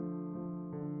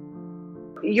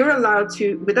you're allowed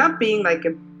to, without being like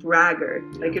a bragger,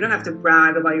 like you don't have to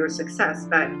brag about your success,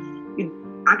 but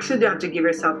you actually do have to give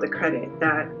yourself the credit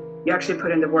that you actually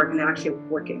put in the work and they're actually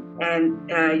working.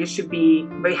 And you should be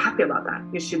very happy about that.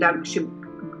 That should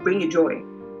bring you joy,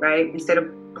 right? Instead of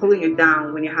pulling you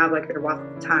down when you have like a rough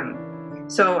time.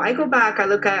 So I go back, I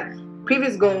look at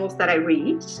previous goals that I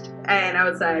reached, and I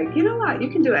was like, you know what, you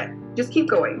can do it. Just keep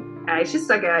going. It's just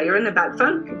like you're in a bad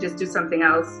funk, just do something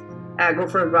else. Go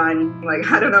for a run,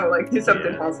 like, I don't know, like do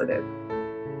something positive.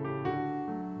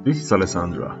 This is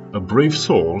Alessandra, a brave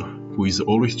soul who is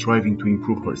always striving to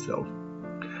improve herself.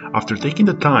 After taking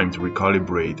the time to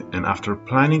recalibrate and after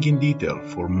planning in detail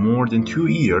for more than 2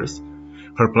 years,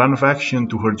 her plan of action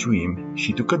to her dream,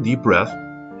 she took a deep breath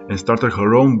and started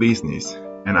her own business.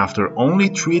 And after only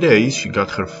 3 days, she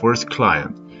got her first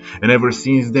client. And ever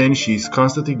since then, she is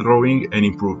constantly growing and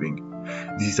improving.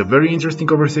 This is a very interesting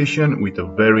conversation with a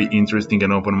very interesting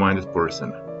and open-minded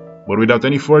person. But without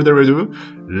any further ado,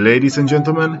 ladies and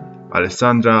gentlemen,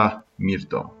 Alessandra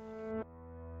Mirto.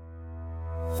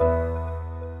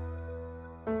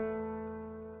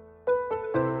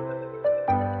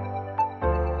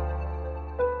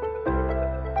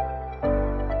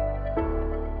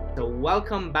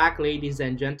 Welcome back, ladies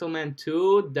and gentlemen,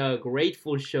 to the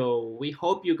Grateful Show. We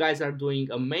hope you guys are doing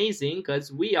amazing,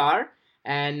 because we are.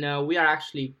 And we are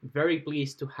actually very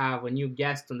pleased to have a new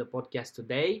guest on the podcast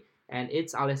today, and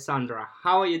it's Alessandra.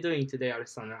 How are you doing today,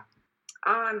 Alessandra?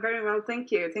 Oh, I'm very well,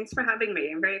 thank you. Thanks for having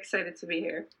me. I'm very excited to be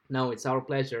here. No, it's our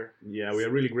pleasure. Yeah, we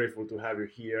are really grateful to have you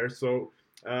here. So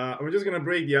I'm just going to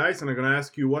break the ice and I'm going to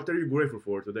ask you, what are you grateful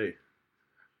for today?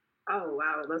 Oh,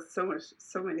 wow, that's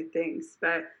so many things.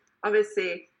 But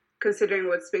obviously, considering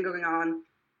what's been going on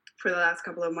for the last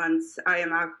couple of months, I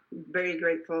am very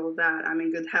grateful that I'm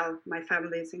in good health. My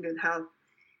family is in good health.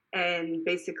 And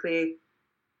basically,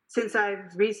 since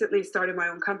I've recently started my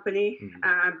own company,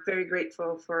 I'm very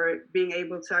grateful for being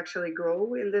able to actually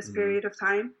grow in this period of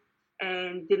time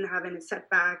and didn't have any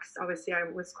setbacks. Obviously, I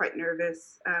was quite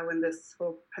nervous when this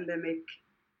whole pandemic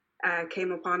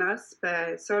came upon us.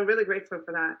 So I'm really grateful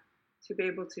for that, to be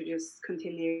able to just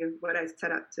continue what I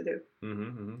set out to do.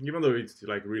 Even though it's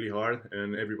like really hard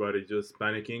and everybody just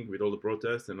panicking with all the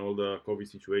protests and all the COVID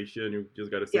situation, you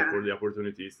just got to seek for the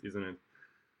opportunities, isn't it?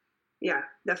 Yeah,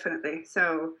 definitely.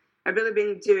 So I've really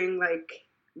been doing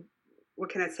what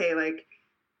can I say,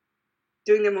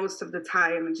 doing the most of the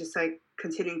time and just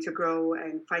continuing to grow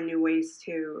and find new ways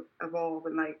to evolve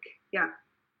and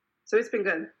so it's been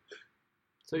good.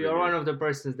 So you're one of the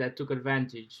persons that took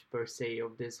advantage, per se,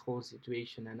 of this whole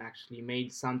situation and actually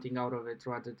made something out of it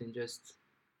rather than just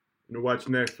watch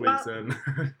Netflix and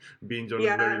binge on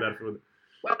very bad food.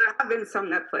 Well, there have been some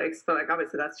Netflix, but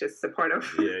obviously that's just a part of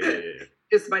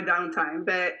just my downtime.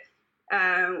 But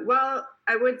well,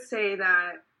 I would say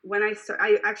that when I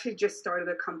actually just started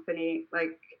a company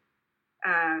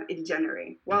in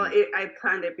January. Well, I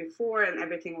planned it before and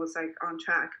everything was on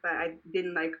track, but I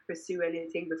didn't pursue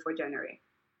anything before January.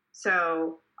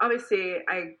 So obviously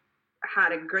I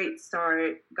had a great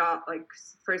start, got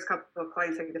first couple of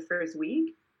clients the first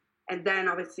week. And then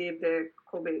obviously the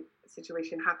COVID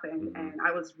situation happened and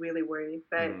I was really worried.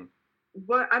 But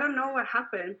I don't know what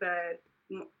happened,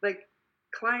 but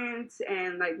clients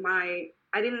and I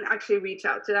didn't actually reach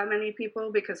out to that many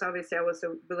people because obviously I was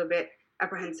a little bit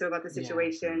apprehensive about the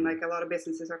situation. A lot of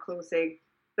businesses are closing.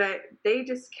 But they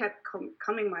just kept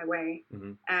coming my way.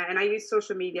 And I use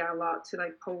social media a lot to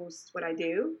post what I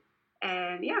do.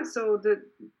 And so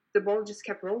the ball just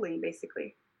kept rolling,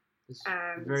 basically. So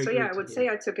I would say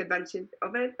I took advantage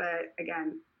of it. But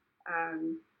again,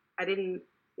 I didn't,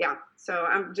 so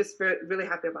I'm just really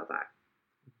happy about that.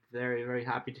 Very, very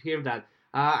happy to hear that.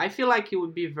 I feel like it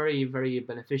would be very, very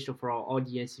beneficial for our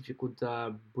audience if you could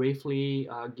briefly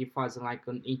give us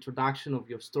an introduction of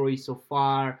your story so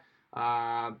far.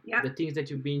 The things that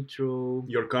you've been through,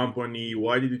 your company,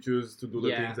 why did you choose to do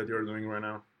the things that you're doing right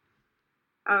now?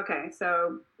 Okay,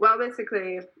 so well,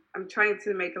 basically I'm trying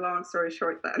to make a long story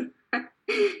short then.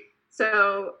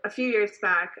 So a few years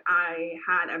back I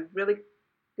had a really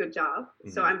good job.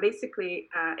 So I'm basically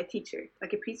a teacher, a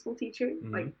preschool teacher.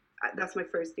 That's my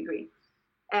first degree.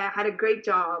 Had a great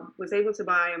job, was able to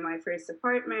buy my first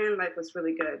apartment, life was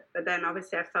really good, but then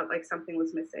obviously I felt like something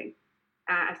was missing.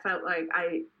 I felt like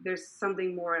there's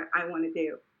something more I want to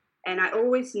do. And I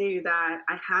always knew that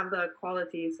I have the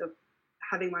qualities of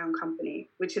having my own company,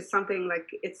 which is something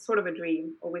it's sort of a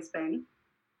dream, always been.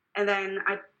 And then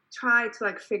I tried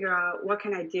to figure out what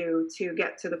can I do to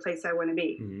get to the place I want to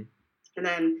be. And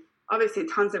then obviously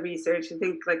tons of research. I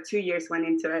think 2 years went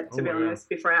into it, to be honest,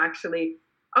 before I actually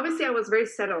obviously I was very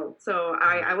settled, so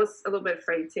I was a little bit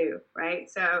afraid too, right?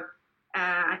 So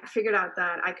I figured out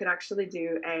that I could actually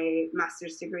do a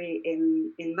master's degree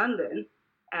in London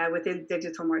within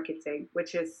digital marketing,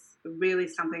 which is really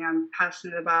something I'm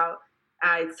passionate about.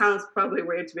 It sounds probably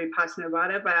weird to be passionate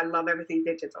about it, but I love everything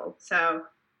digital. So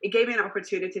it gave me an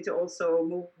opportunity to also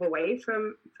move away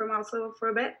from Oslo for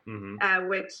a bit,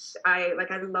 which I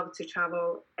love to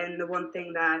travel. And the one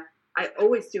thing that I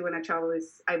always do when I travel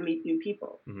is I meet new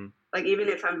people. Like even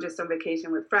if I'm just on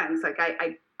vacation with friends, like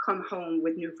I come home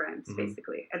with new friends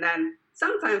basically. And then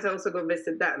sometimes I also go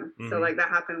visit them. So like that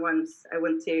happened once. I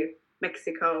went to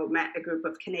Mexico, met a group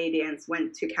of Canadians,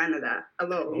 went to Canada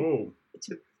alone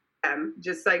to them.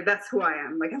 Just like that's who I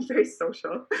am. Like I'm very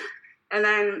social. And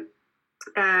then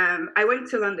I went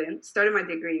to London, started my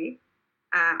degree.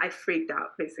 I freaked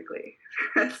out basically.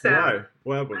 So why?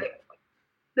 What happened?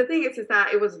 The thing is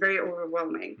that it was very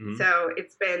overwhelming. So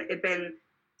it's been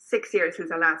 6 years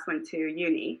since I last went to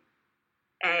uni,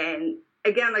 and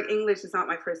again, like English is not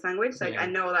my first language. Like I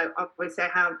know, like obviously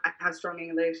I have strong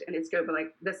English and it's good, but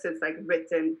like this is like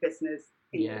written business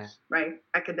English, right?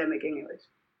 Academic English.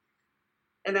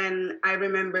 And then I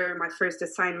remember my first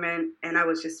assignment and I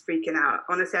was just freaking out.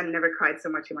 Honestly, I never cried so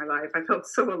much in my life. I felt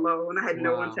so alone. I had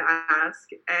no one to ask.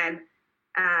 And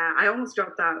I almost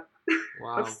dropped out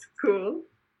of school.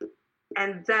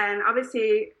 And then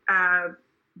obviously,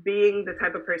 being the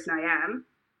type of person I am,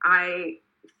 I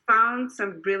found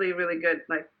some really, really good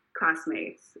like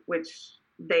classmates, which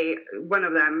one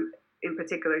of them in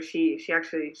particular, she's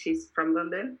from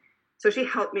London. So she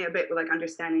helped me a bit with like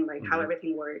understanding like how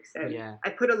everything works. And I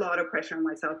put a lot of pressure on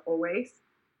myself always.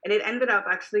 And it ended up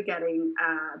actually getting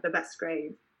the best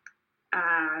grade.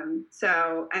 And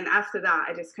after that,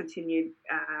 I just continued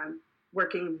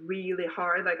working really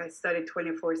hard. Like I studied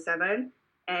 24/7.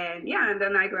 And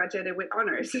then I graduated with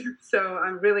honors. So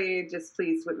I'm really just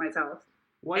pleased with myself.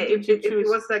 Why did you choose?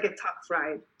 It was like a tough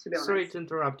ride, to be honest. Sorry to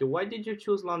interrupt you. Why did you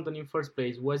choose London in first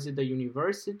place? Was it the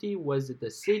university? Was it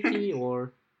the city?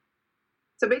 Or?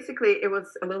 So basically, it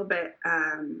was a little bit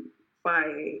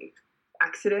by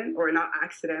accident, or not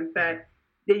accident, but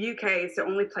the UK is the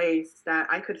only place that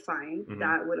I could find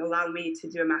that would allow me to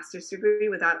do a master's degree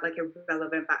without like a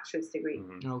relevant bachelor's degree.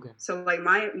 Okay. So like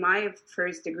my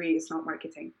first degree is not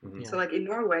marketing. So like in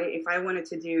Norway, if I wanted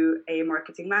to do a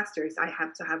marketing master's, I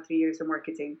have to have 3 years of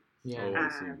marketing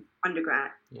undergrad,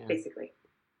 basically.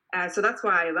 So that's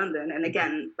why London. And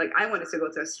again, like I wanted to go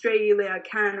to Australia,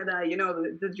 Canada, you know,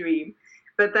 the dream.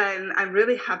 But then I'm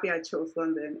really happy I chose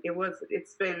London.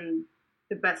 It's been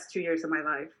the best 2 years of my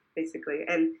life, basically.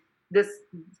 And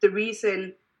the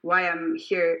reason why I'm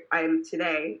here, I am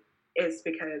today, is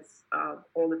because of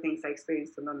all the things I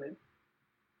experienced in London.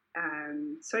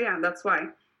 So yeah, that's why.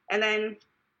 And then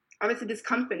obviously this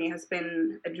company has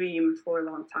been a dream for a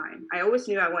long time. I always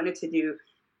knew I wanted to do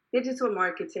digital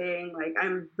marketing. Like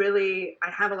I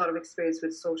have a lot of experience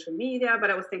with social media, but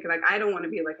I was thinking like, I don't want to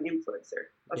be like an influencer.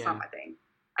 That's not my thing.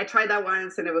 I tried that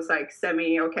once and it was like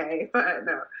okay, but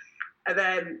no. And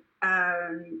then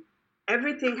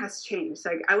everything has changed.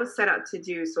 Like I was set out to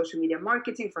do social media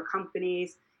marketing for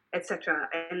companies, etc.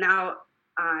 And now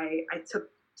I took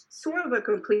sort of a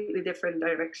completely different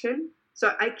direction.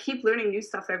 So I keep learning new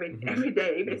stuff every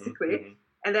day, basically.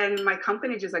 And then my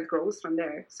company just like grows from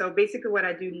there. So basically what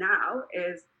I do now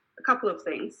is a couple of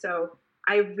things. So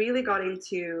I really got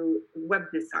into web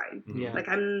design. Like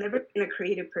I'm never been a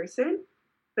creative person,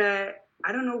 but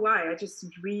I don't know why. I just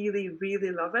really,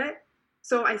 really love it.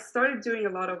 So I started doing a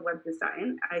lot of web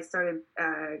design. I started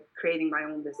creating my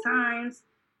own designs,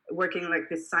 working like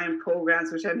design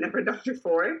programs, which I've never done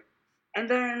before. And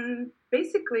then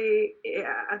basically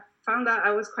I found out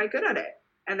I was quite good at it.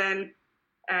 And then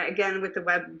again, with the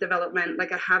web development,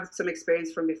 like I have some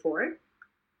experience from before,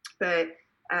 but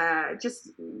just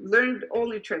learned all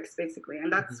new tricks basically.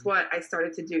 And that's what I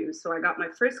started to do. So I got my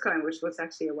first client, which was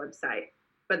actually a website.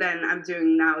 But then I'm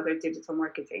doing now their digital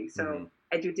marketing. So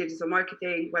I do digital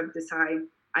marketing, web design.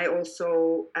 I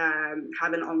also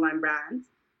have an online brand,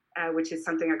 which is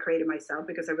something I created myself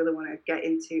because I really want to get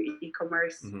into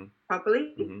e-commerce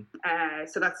properly.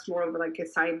 So that's more of like a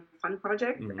side fun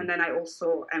project. And then I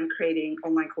also am creating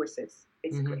online courses,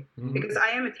 basically, because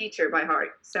I am a teacher by heart.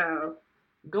 So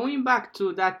going back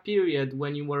to that period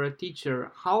when you were a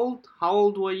teacher, how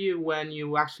old were you when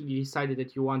you actually decided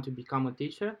that you want to become a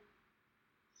teacher?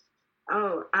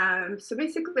 So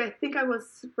basically, I think I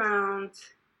was around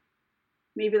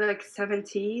maybe like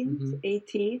 17,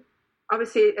 18.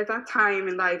 Obviously, at that time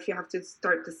in life, you have to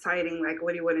start deciding like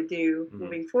what you want to do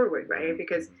moving forward, right?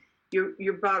 Because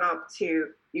you're brought up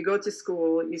to, you go to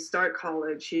school, you start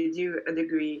college, you do a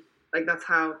degree, Like that's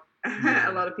how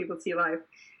a lot of people see life.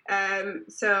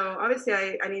 So obviously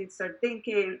I need to start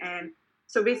thinking. And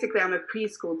so basically I'm a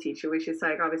preschool teacher, which is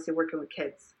like obviously working with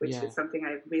kids, which is something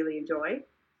I really enjoy.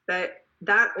 But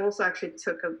that also actually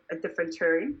took a different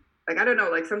turn. Like, I don't know,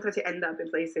 like sometimes you end up in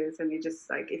places and you just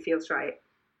like, it feels right.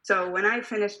 So when I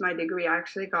finished my degree, I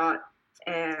actually got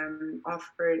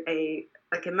offered a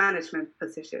management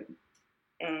position,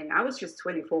 and I was just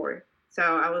 24. So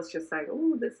I was just like,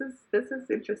 oh, this is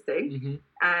interesting.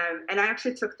 And I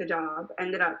actually took the job,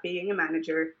 ended up being a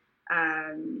manager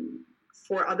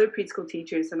for other preschool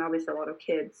teachers and obviously a lot of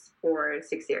kids for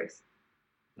 6 years.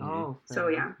 Oh, so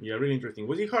yeah. Yeah, really interesting.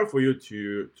 Was it hard for you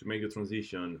to make the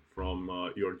transition from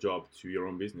your job to your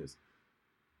own business?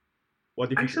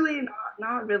 Actually,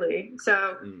 not really.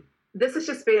 So this has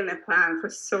just been a plan for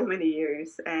so many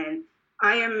years, and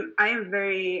I am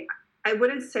very. I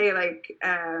wouldn't say like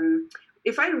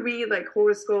if I read like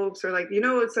horoscopes or like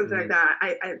something like that,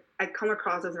 I come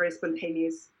across as a very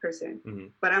spontaneous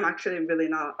person, but I'm actually really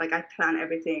not. Like I plan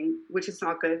everything, which is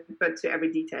not good, but to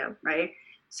every detail, right?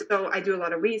 So I do a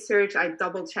lot of research. I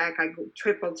double check. I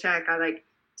triple check.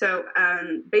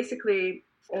 Basically.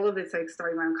 All of this, like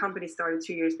starting my own company, started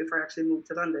 2 years before I actually moved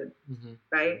to London,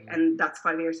 right? And that's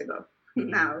 5 years ago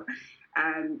now.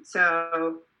 And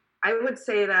so I would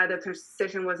say that the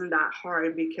transition wasn't that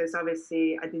hard because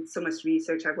obviously I did so much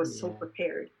research. I was so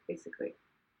prepared, basically.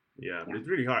 Yeah, it's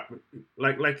really hard.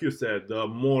 Like you said, the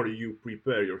more you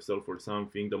prepare yourself for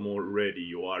something, the more ready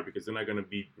you are, because you're not going to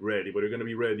be ready, but you're going to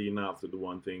be ready enough to do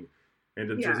one thing. And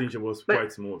the transition was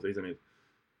quite smooth, isn't it?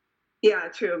 Yeah,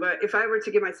 true. But if I were to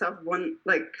give myself one,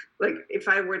 if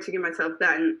I were to give myself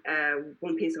then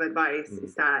one piece of advice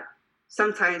is that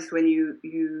sometimes when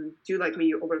you do like me,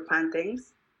 you overplan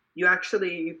things, you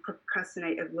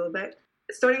procrastinate a little bit.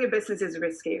 Starting a business is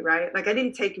risky, right? Like I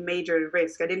didn't take major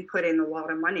risk. I didn't put in a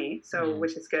lot of money, so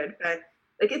which is good. But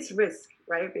like it's risk,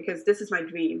 right? Because this is my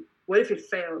dream. What if it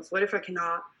fails? What if I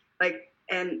cannot?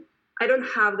 And I didn't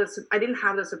have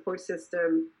the support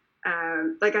system.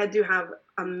 I do have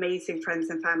amazing friends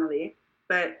and family,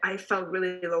 but I felt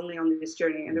really lonely on this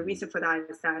journey. And the reason for that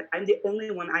is that I'm the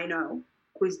only one I know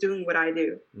who's doing what I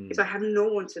do. So I have no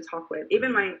one to talk with.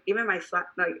 Even my flat,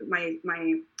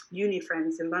 my uni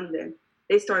friends in London,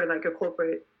 they started like a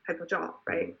corporate type of job,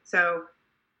 right? So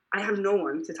I have no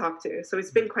one to talk to. So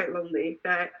it's been quite lonely,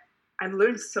 but I've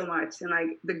learned so much. And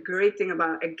like the great thing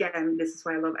about, again, this is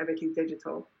why I love everything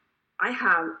digital. I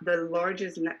have the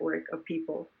largest network of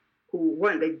people who,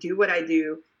 one, they do what I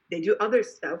do, they do other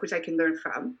stuff, which I can learn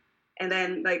from. And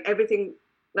then like everything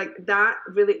like that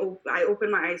really, I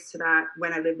opened my eyes to that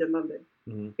when I lived in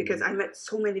London because I met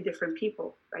so many different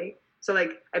people, right? So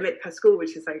like I met Pascal,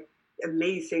 which is like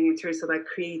amazing in terms of like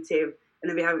creative. And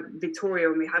then we have Vittorio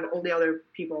and we have all the other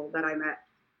people that I met,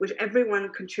 which everyone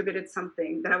contributed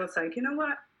something that I was like, you know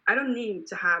what? I don't need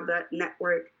to have that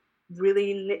network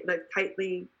really like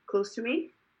tightly close to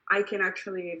me. I can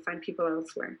actually find people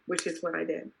elsewhere, which is what I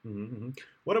did.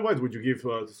 What advice would you give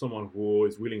to someone who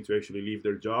is willing to actually leave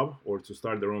their job or to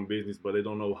start their own business, but they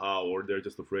don't know how, or they're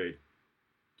just afraid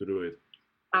to do it?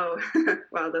 Oh,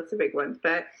 well, that's a big one.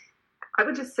 But I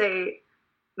would just say,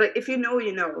 like, if you know,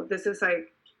 this is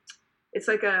like, it's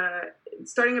like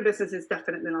starting a business is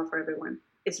definitely not for everyone.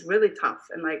 It's really tough.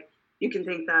 And like, you can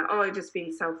think that, oh, just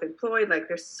being self-employed, like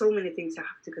there's so many things you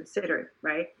have to consider,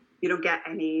 right? You don't get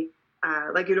any,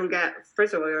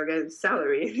 first of all, you're getting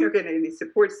salary, you're getting any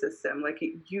support system. Like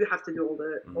you have to do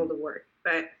all the work.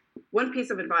 But one piece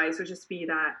of advice would just be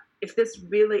that if this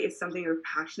really is something you're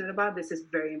passionate about, this is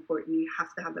very important. You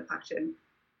have to have the passion.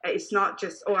 It's not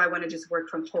just, oh, I want to just work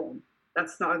from home.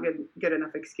 That's not a good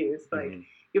enough excuse. Like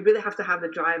you really have to have the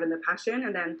drive and the passion.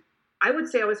 And then I would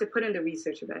say put in the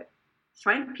research a bit.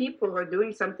 Find people who are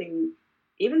doing something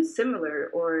even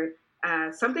similar or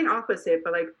something opposite,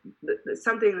 but like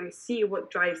something like see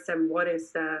what drives them, what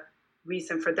is the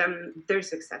reason for them, their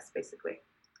success, basically.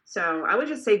 So I would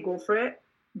just say go for it,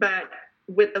 but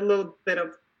with a little bit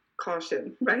of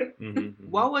caution, right?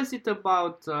 What was it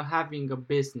about having a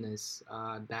business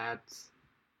that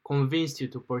convinced you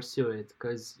to pursue it?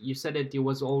 Because you said that it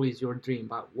was always your dream,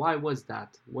 but why was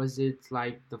that? Was it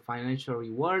like the financial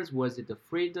rewards? Was it the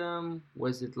freedom?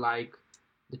 Was it like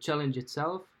the challenge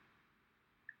itself?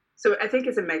 So I think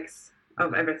it's a mix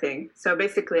of everything. So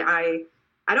basically, I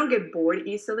don't get bored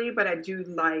easily, but I do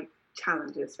like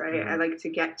challenges, right? I like to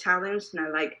get challenged, and I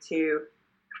like to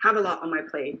have a lot on my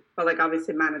plate, but like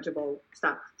obviously manageable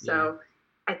stuff. So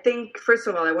I think, first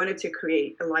of all, I wanted to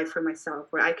create a life for myself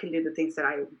where I can do the things that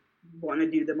I want to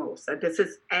do the most. This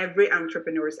is every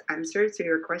entrepreneur's answer to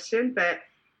your question, but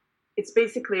it's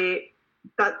basically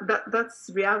that's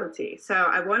reality. So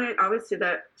I wanted obviously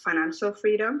that financial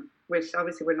freedom, which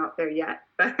obviously we're not there yet.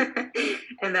 But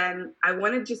and then I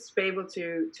want to just be able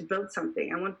to build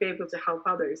something. I want to be able to help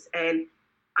others. And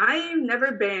I've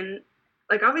never been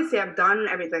like, obviously I've done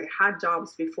everything, had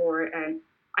jobs before, and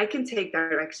I can take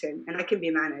direction and I can be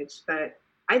managed, but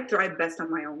I thrive best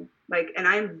on my own. Like, and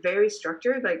I'm very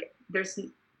structured. Like there's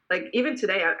like, even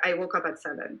today I woke up at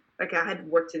 7. Like I had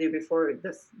work to do before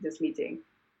this meeting.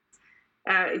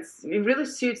 It really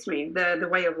suits me, the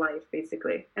way of life,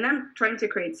 basically. And I'm trying to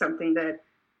create something that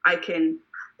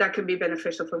can be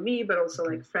beneficial for me, but also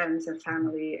like friends and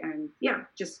family, and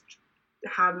just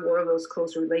have more of those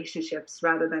close relationships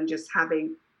rather than just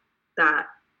having that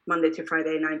Monday to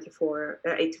Friday, 9 to 4,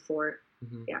 8 to 4.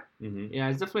 Mm-hmm. Yeah. Mm-hmm. Yeah,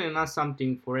 it's definitely not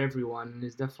something for everyone.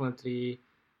 It's definitely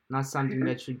not something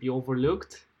that should be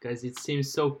overlooked, because it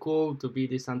seems so cool to be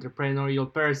this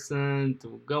entrepreneurial person,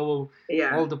 to go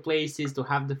all the places, to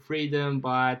have the freedom,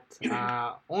 but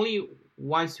only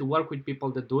once you work with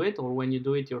people that do it, or when you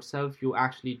do it yourself, you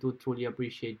actually do truly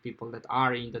appreciate people that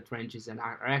are in the trenches and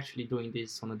are actually doing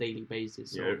this on a daily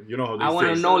basis. So you know how I want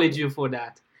to acknowledge you for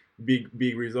that.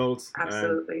 Big results.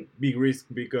 Absolutely. Big risk,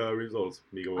 big results.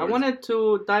 Big I wanted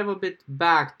to dive a bit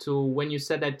back to when you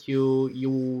said that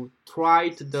you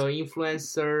tried the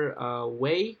influencer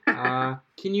way.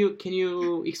 Can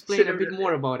you explain a bit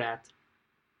more about that?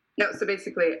 No, so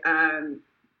basically,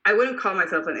 I wouldn't call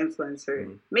myself an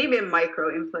influencer. Maybe a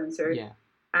micro influencer. Yeah.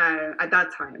 At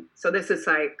that time. So this is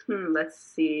like, let's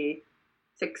see,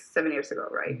 6-7 years ago,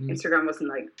 right? Mm-hmm. Instagram wasn't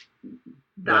like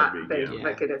that big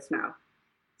like it is now.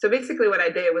 So basically what I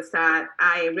did was that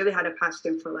I really had a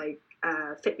passion for like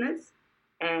fitness,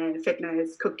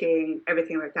 cooking,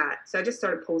 everything like that. So I just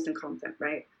started posting content,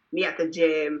 right? Me at the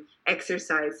gym,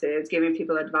 exercises, giving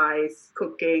people advice,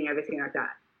 cooking, everything like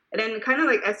that. And then kind of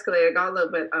like escalated, I got a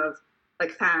little bit of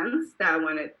like fans that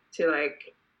wanted to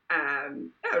like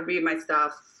read my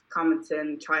stuff, comment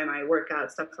and try my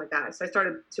workout, stuff like that. So I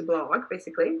started to blog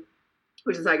basically,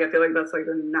 which is like, I feel like that's like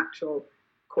the natural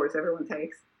course everyone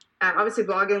takes. Obviously,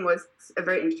 blogging was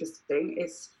very interesting.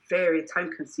 It's very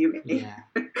time consuming. Yeah.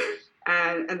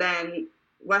 and then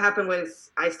what happened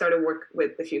was I started work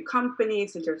with a few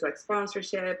companies in terms of like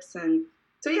sponsorships. And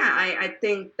so, I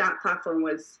think that platform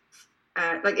was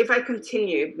like, if I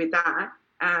continued with that,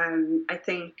 I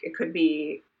think it could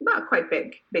be quite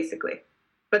big, basically.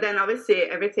 But then obviously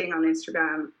everything on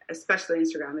Instagram, especially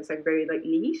Instagram, is like very like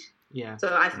niche. Yeah.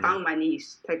 So I found my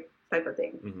niche type of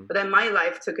thing. Mm-hmm. But then my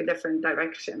life took a different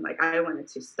direction. Like I wanted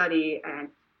to study, and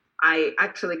I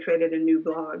actually created a new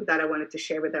blog that I wanted to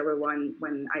share with everyone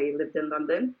when I lived in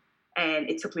London. And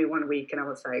it took me 1 week, and I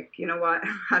was like, you know what?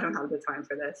 I don't have the time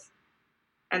for this.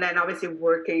 And then obviously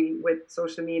working with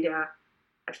social media,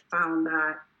 I found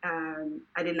that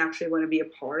I didn't actually want to be a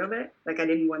part of it. Like I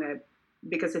didn't want to,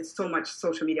 because it's so much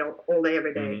social media all day,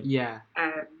 every day. Yeah.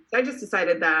 So I just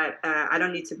decided that I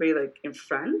don't need to be like in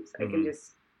front. I can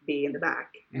just be in the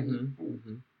back.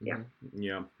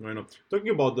 Yeah, I know. Talking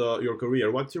about your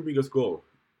career, what's your biggest goal,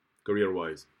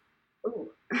 career-wise?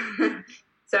 Oh,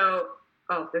 so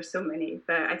there's so many,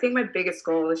 but I think my biggest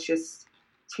goal is just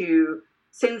to,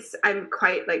 since I'm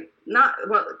quite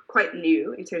quite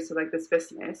new in terms of like this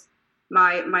business,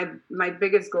 my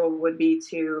biggest goal would be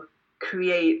to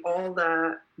create all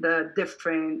the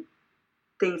different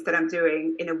things that I'm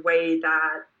doing in a way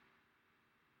that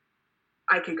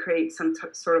I can create some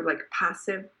sort of like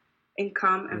passive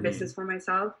income and business for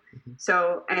myself.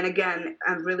 So, and again,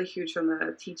 I'm really huge on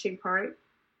the teaching part.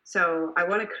 So I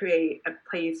want to create a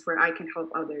place where I can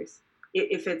help others.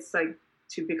 If it's like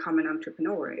to become an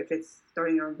entrepreneur, if it's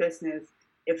starting your own business,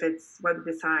 if it's web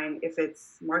design, if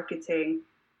it's marketing.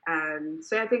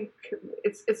 So I think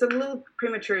it's a little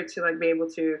premature to like be able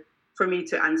to, for me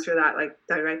to answer that like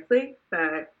directly,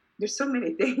 but there's so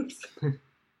many things.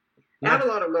 I have a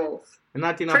lot of goals.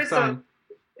 Not enough First time.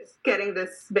 It's getting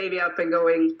this baby up and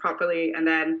going properly, and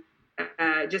then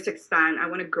just expand. I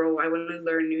want to grow. I want to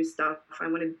learn new stuff. I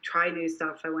want to try new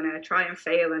stuff. I want to try and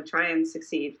fail and try and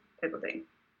succeed, type of thing.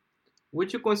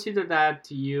 Would you consider that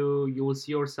you will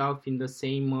see yourself in the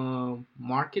same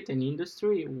market and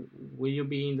industry? Will you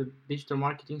be in the digital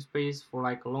marketing space for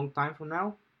like a long time from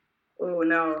now? Oh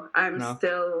no, I'm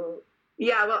still.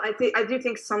 Yeah, well, I do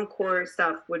think some core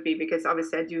stuff would be, because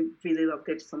obviously I do really love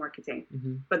digital marketing,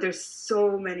 but there's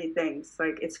so many things,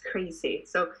 like it's crazy.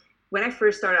 So when I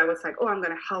first started, I was like, oh, I'm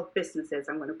going to help businesses.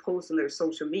 I'm going to post on their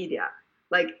social media.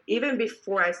 Like even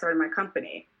before I started my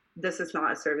company, this is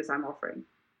not a service I'm offering,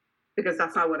 because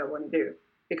that's not what I want to do.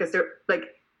 Because they're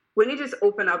like, when you just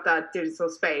open up that digital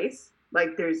space,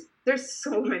 like there's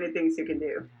so many things you can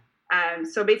do.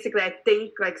 So basically, I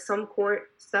think like some core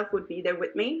stuff would be there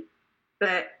with me,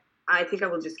 but I think I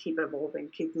will just keep evolving,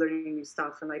 keep learning new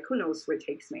stuff, and like who knows where it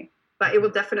takes me. But it will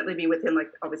definitely be within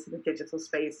like obviously the digital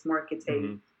space,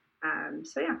 marketing.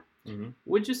 So yeah.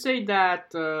 Would you say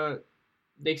that the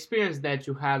experience that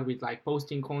you had with like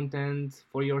posting content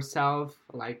for yourself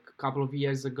like a couple of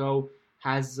years ago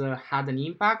has had an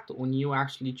impact on you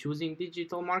actually choosing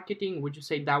digital marketing? Would you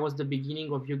say that was the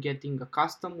beginning of you getting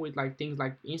accustomed with like things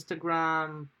like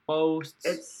Instagram posts?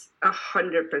 It's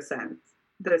 100%.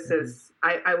 This is,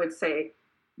 I would say,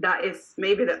 that is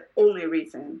maybe the only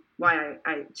reason why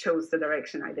I chose the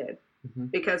direction I did.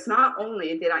 Because not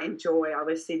only did I enjoy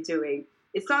obviously doing,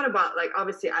 it's not about like,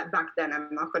 obviously back then, I'm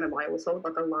not going to lie, it was all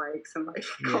about the likes and like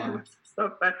comments and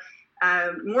stuff, but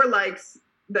more likes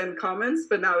than comments,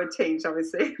 but now it changed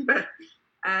obviously. But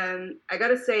I got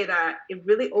to say that it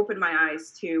really opened my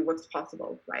eyes to what's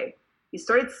possible, right? You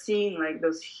started seeing like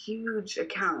those huge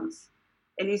accounts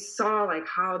and you saw like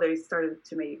how they started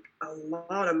to make a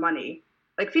lot of money.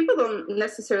 Like people don't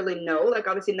necessarily know, like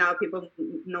obviously now people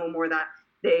know more that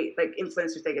they like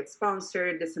influencers, they get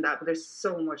sponsored, this and that, but there's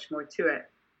so much more to it.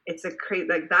 It's a great,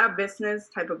 like that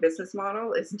type of business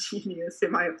model is genius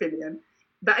in my opinion.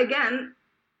 But again,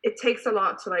 it takes a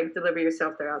lot to like deliver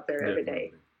yourself out there every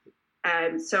day.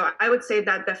 And so I would say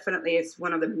that definitely is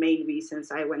one of the main reasons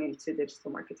I went into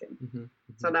digital marketing.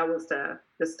 So that was the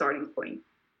starting point.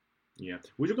 Yeah.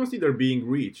 Would you consider being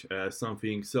rich as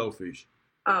something selfish?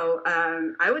 Oh,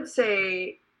 I would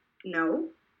say no,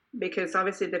 because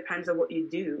obviously it depends on what you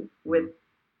do with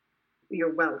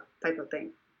your wealth type of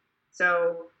thing.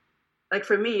 So like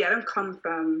for me, I don't come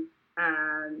from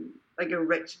like a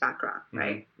rich background,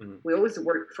 right? We always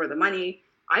work for the money.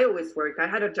 I always worked. I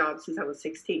had a job since I was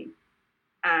 16.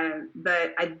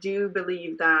 But I do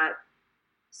believe that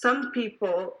some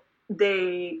people,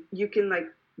 you can like,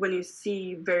 when you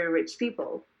see very rich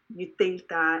people, you think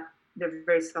that they're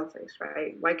very selfish,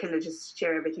 right? Why can't they just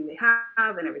share everything they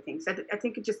have and everything? So I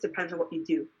think it just depends on what you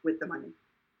do with the money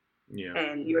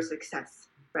and your success,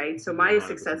 right? So my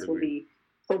success will be,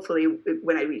 hopefully,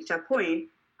 when I reach that point,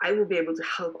 I will be able to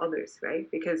help others, right?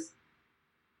 Because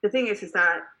the thing is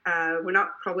that we're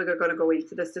not probably going to go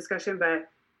into this discussion, but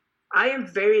I am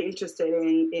very interested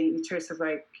in terms of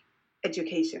like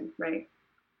education, right?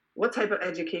 What type of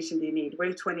education do you need? We're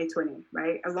in 2020,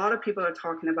 right? A lot of people are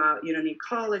talking about you don't need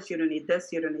college, you don't need this,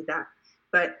 you don't need that.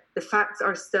 But the facts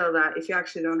are still that if you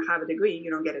actually don't have a degree,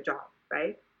 you don't get a job,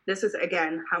 right? This is,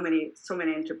 again, so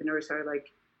many entrepreneurs are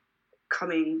like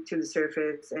coming to the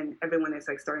surface and everyone is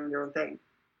like starting their own thing.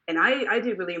 And I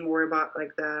do really more about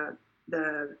like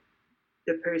the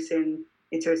person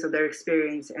in terms of their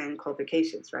experience and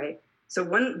qualifications, right? So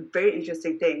one very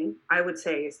interesting thing I would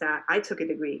say is that I took a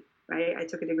degree, right? I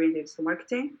took a degree in digital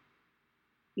marketing.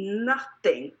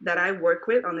 Nothing that I work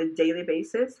with on a daily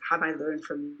basis have I learned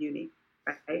from uni,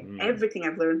 right? Everything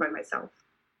I've learned by myself.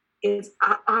 It's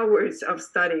hours of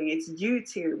studying. It's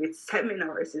YouTube, it's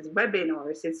seminars, it's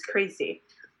webinars, it's crazy.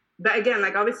 But again,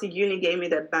 like obviously uni gave me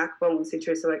the backbone in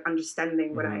terms of like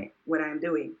understanding what I'm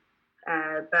doing.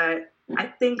 But I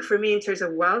think for me in terms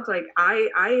of wealth, like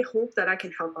I hope that I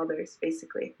can help others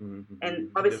basically.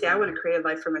 And obviously I want to create a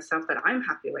life for myself that I'm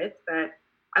happy with, but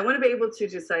I want to be able to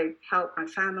just like help my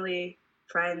family,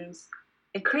 friends,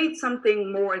 and create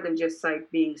something more than just like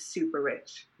being super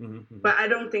rich. But I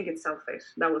don't think it's selfish.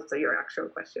 That was your actual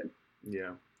question.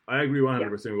 Yeah, I agree 100%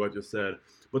 with what you said.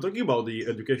 But talking about the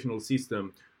educational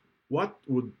system, what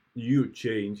would you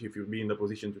change if you'd be in the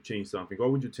position to change something? What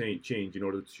would you change in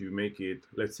order to make it,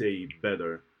 let's say,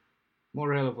 better? More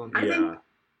relevant.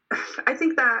 I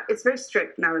think that it's very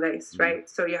strict nowadays, right?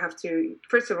 So you have to,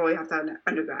 first of all, you have to have an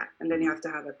undergrad, and then you have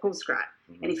to have a postgrad.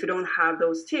 And if you don't have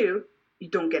those two, you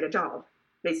don't get a job,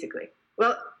 basically.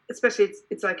 Well, especially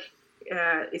it's like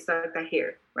that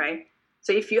here, right?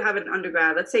 So if you have an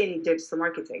undergrad, let's say in digital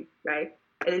marketing, right?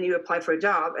 And then you apply for a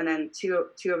job, and then two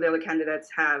of the other candidates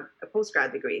have a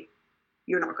postgrad degree,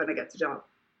 you're not going to get the job.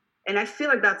 And I feel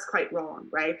like that's quite wrong,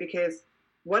 right? Because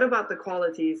what about the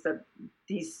qualities that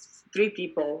these three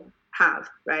people have,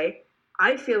 right?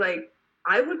 I feel like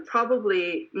I would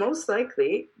probably, most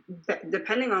likely,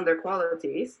 depending on their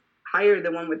qualities, hire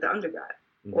the one with the undergrad,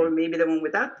 or maybe the one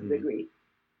without the degree.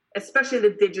 Especially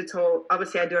the digital,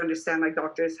 obviously I do understand like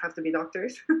doctors have to be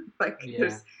doctors,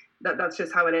 that's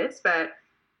just how it is. But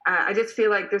I just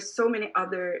feel like there's so many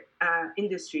other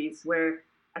industries where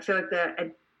I feel like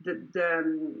the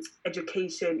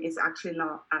education is actually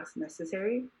not as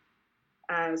necessary.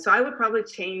 So I would probably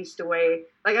change the way,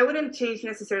 like I wouldn't change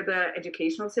necessarily the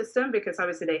educational system because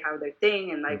obviously they have their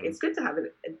thing and like it's good to have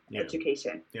an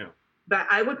education. Yeah. But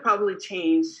I would probably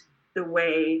change the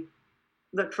way,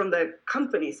 look from the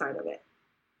company side of it.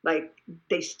 Like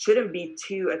they shouldn't be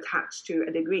too attached to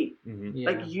a degree. Mm-hmm. Yeah.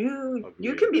 Like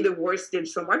you can be the worst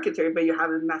digital marketer, but you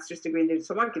have a master's degree in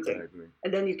digital marketing.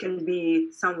 And then you can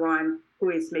be someone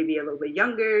who is maybe a little bit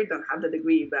younger, don't have the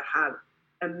degree, but have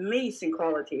amazing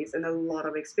qualities and a lot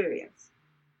of experience.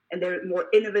 And they're more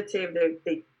innovative.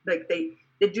 They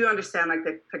do understand like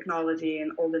the technology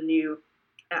and all the new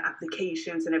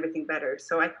applications and everything better.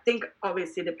 So I think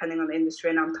obviously depending on the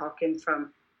industry, and I'm talking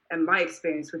from my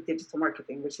experience with digital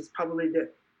marketing, which is probably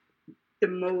the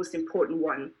most important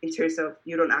one in terms of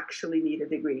you don't actually need a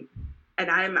degree.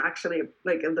 And I'm actually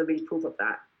like a living proof of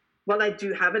that. Well, I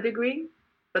do have a degree,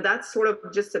 but that's sort of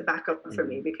just a backup for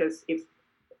me, because if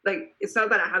like, it's not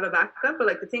that I have a backup, but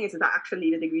like the thing is that I actually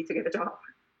need a degree to get a job.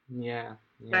 Yeah.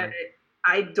 But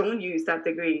I don't use that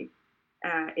degree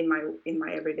in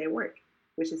my everyday work,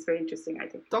 which is very interesting, I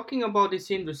think. Talking about this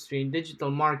industry,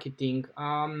 digital marketing,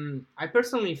 I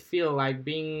personally feel like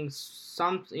being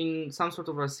in some sort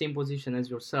of a same position as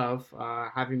yourself,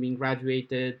 having been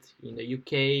graduated in the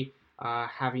UK,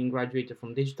 having graduated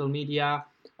from digital media.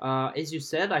 As you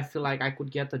said, I feel like I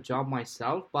could get a job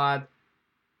myself, but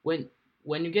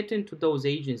when you get into those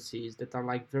agencies that are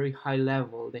like very high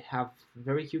level, they have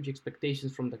very huge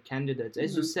expectations from the candidates.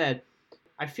 As you said,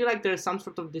 I feel like there's some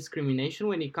sort of discrimination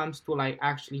when it comes to like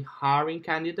actually hiring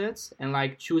candidates and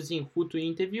like choosing who to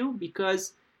interview,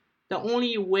 because the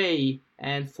only way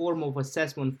and form of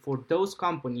assessment for those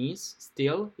companies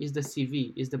still is the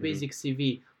CV, is the basic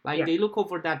CV. Like they look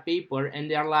over that paper and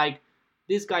they're like,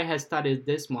 this guy has studied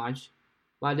this much,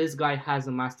 but this guy has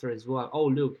a master as well. Oh,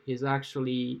 look, he's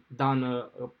actually done a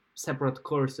separate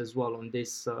course as well on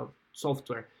this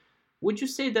software. Would you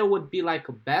say there would be like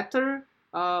a better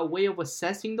way of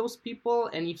assessing those people?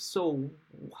 And if so,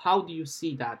 how do you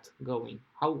see that going?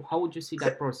 How would you see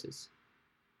that process?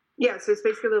 Yeah, so it's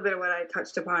basically a little bit of what I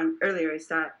touched upon earlier, is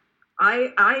that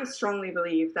I strongly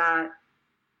believe that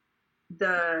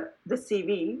the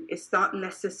CV is not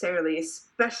necessarily,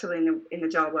 especially in a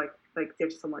job like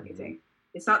digital marketing,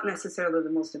 it's not necessarily the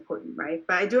most important, right?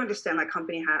 But I do understand like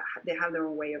they have their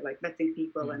own way of like vetting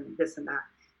people and this and that.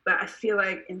 But I feel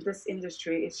like in this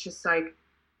industry, it's just like,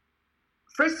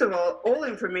 first of all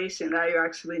information that you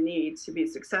actually need to be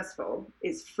successful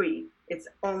is free. It's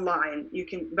online.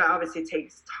 But obviously it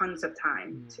takes tons of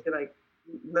time to like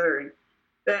learn.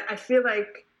 But I feel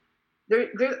like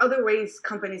there's other ways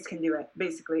companies can do it.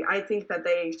 Basically, I think that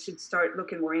they should start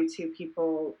looking more into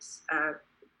people's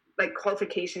like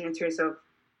qualification in terms of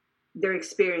their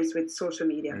experience with social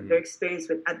media, their experience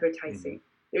with advertising,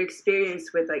 their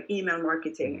experience with like email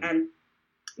marketing, and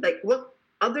like what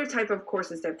other type of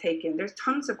courses they've taken. There's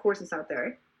tons of courses out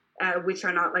there which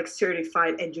are not like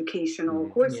certified educational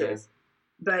courses,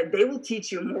 but they will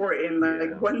teach you more in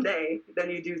like one day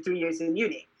than you do 3 years in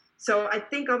uni. So I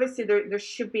think obviously there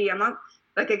should be,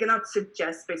 I cannot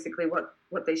suggest basically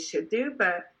what they should do,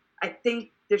 but I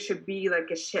think there should be like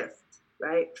a shift,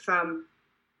 right? From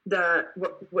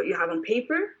what you have on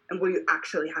paper and what you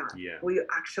actually have, what you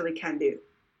actually can do.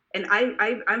 And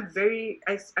I'm very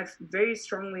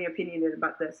strongly opinionated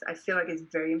about this. I feel like it's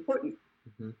very important.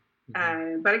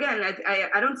 But again,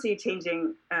 I don't see it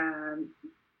changing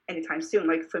anytime soon.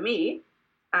 Like for me,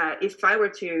 if I were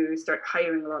to start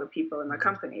hiring a lot of people in my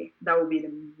company, that would be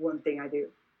the one thing I do.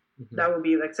 That would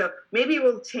be like, so maybe it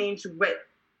will change with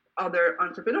other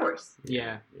entrepreneurs.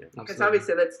 Because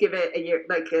obviously, let's give it a year,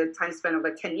 like a time span of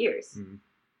like 10 years.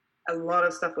 A lot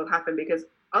of stuff will happen because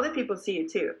other people see it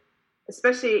too.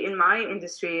 Especially in my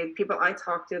industry, people I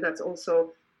talk to, they're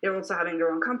also having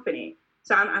their own company.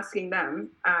 So I'm asking them,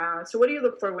 so what do you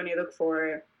look for when you look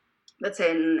for, let's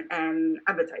say, an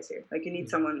advertiser? Like you need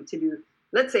someone to do,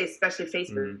 let's say, especially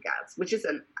Facebook ads, which is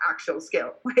an actual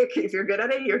skill. Like if you're good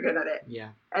at it, you're good at it.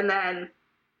 And then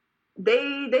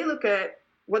they look at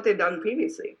what they've done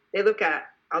previously. They look at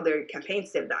other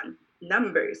campaigns they've done,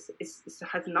 numbers. It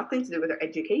has nothing to do with their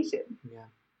education.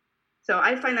 So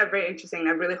I find that very interesting. I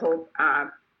really hope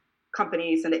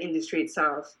companies and the industry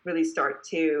itself really start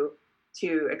to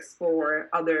explore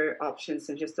other options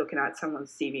than just looking at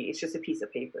someone's CV. It's just a piece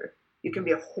of paper. You can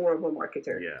be a horrible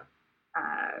marketer,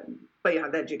 but you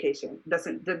have the education.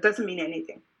 That doesn't mean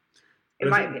anything, in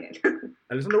my opinion.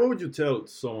 Alessandra, what would you tell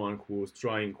someone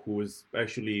who's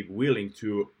actually willing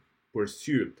to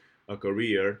pursue a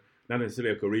career, not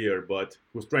necessarily a career, but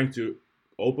who's trying to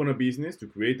open a business, to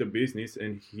create a business,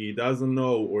 and he doesn't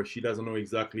know or she doesn't know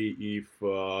exactly if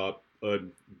a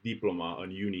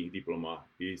uni diploma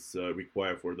is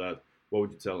required for that? What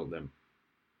would you tell them?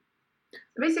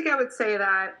 Basically, I would say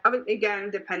that,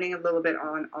 again, depending a little bit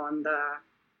on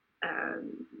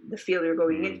the field you're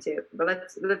going into. But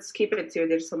let's keep it to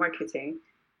digital marketing.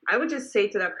 I would just say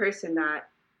to that person that,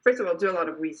 first of all, do a lot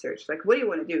of research. Like, what do you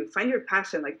want to do? Find your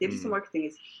passion. Like, digital marketing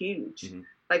is huge.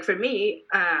 Like, for me,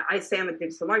 I say I'm a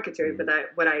digital marketer, but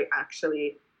what I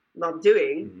actually love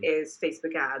doing is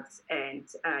Facebook ads and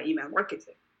email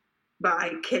marketing. But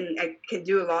I can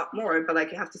do a lot more, but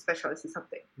like, you have to specialize in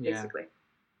something, basically.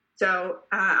 So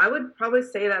I would probably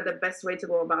say that the best way to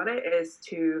go about it is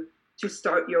to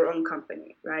start your own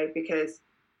company, right? Because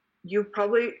you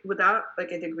probably, without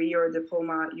like a degree or a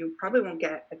diploma, you probably won't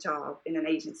get a job in an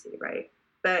agency, right?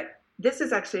 But this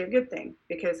is actually a good thing,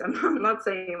 because I'm not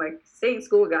saying like stay in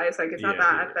school, guys, like it's not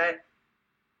that, but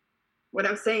what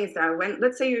I'm saying is that when,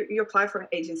 let's say you apply for an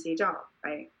agency job,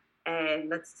 right? And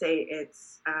let's say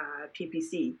it's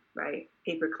PPC, right?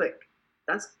 Pay per click.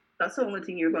 That's the only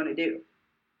thing you're going to do,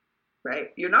 right?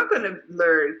 You're not going to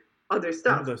learn other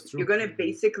stuff. No, you're going to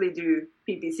basically do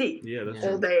PPC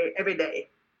all day, every day,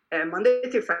 Monday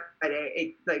to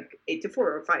Friday, 8 to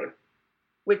 4 or 5.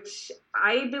 Which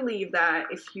I believe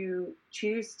that if you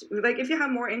choose to, like, if you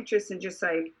have more interest in just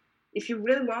like, if you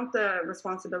really want the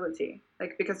responsibility,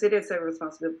 like, because it is a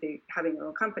responsibility having your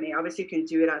own company, obviously you can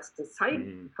do it as the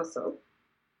side hustle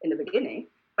in the beginning.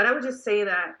 But I would just say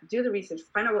that do the research,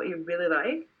 find out what you really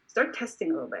like, start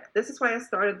testing a little bit. This is why I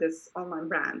started this online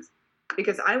brand,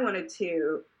 because I wanted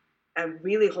to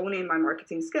really hone in my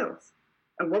marketing skills.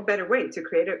 And what better way to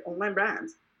create an online brand?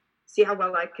 See how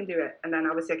well I can do it, and then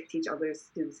obviously I can teach others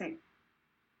to do the same.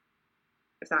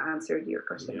 If that answered your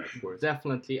question. Yeah, of course.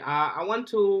 Definitely. I want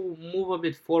to move a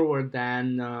bit forward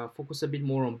and focus a bit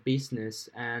more on business.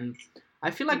 And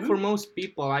I feel like for most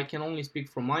people, I can only speak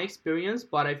from my experience,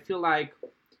 but I feel like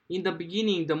in the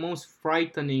beginning, the most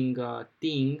frightening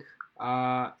thing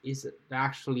is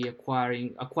actually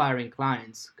acquiring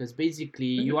clients, because basically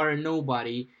you are a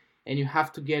nobody. And you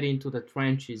have to get into the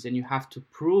trenches and you have to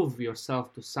prove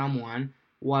yourself to someone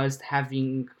whilst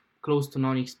having close to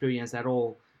none experience at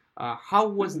all. How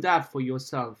was that for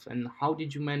yourself? And how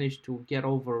did you manage to get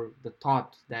over the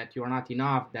thought that you're not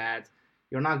enough, that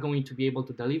you're not going to be able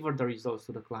to deliver the results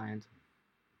to the client?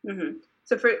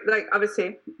 So for, like,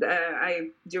 obviously, I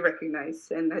do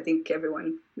recognize, and I think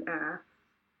everyone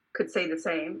could say the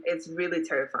same. It's really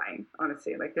terrifying,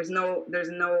 honestly. Like, there's no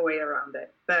way around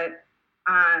it. But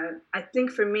I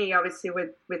think for me, obviously,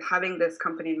 with having this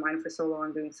company in mind for so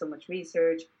long, doing so much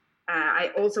research,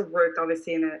 I also worked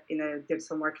obviously in a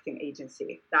digital marketing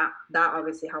agency. That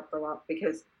obviously helped a lot,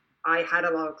 because I had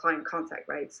a lot of client contact,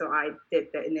 right? So I did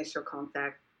the initial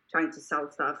contact, trying to sell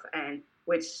stuff, and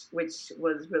which was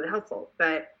really helpful.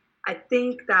 But I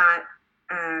think that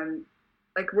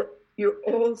you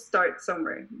all start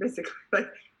somewhere, basically. Like,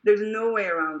 there's no way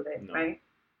around it, right?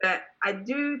 But I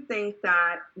do think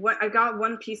that I got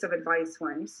one piece of advice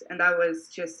once, and that was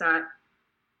just that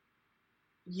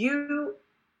you,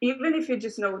 even if you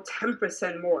just know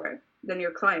 10% more than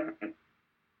your client,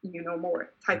 you know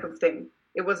more, type of thing.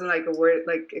 It wasn't like a word,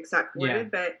 like exact word,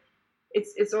 but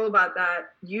it's all about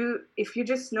that. If you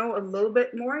just know a little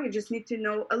bit more, you just need to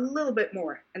know a little bit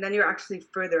more, and then you're actually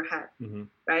further ahead,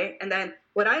 right? And then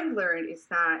what I've learned is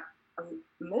that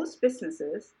most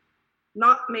businesses,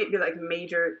 not maybe like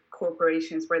major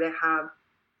corporations where they have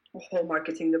a whole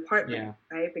marketing department,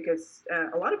 right? Because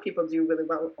a lot of people do really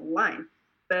well online.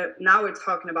 But now we're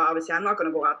talking about, obviously, I'm not going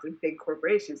to go after big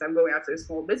corporations. I'm going after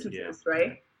small businesses,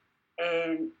 right?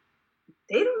 And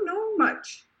they don't know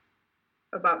much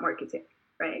about marketing,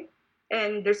 right?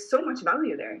 And there's so much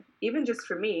value there. Even just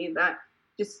for me, that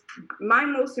just my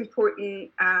most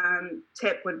important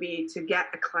tip would be to get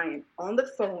a client on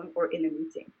the phone or in a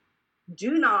meeting.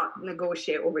 Do not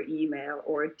negotiate over email,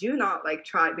 or do not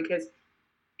try, because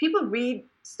people read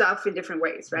stuff in different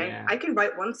ways, right? Yeah. I can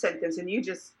write one sentence and you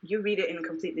read it in a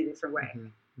completely different way.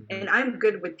 And I'm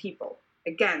good with people.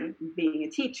 Again, being a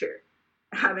teacher,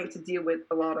 having to deal with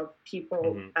a lot of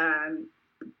people,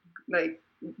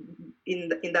 in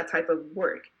that type of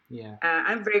work. Yeah,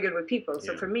 I'm very good with people.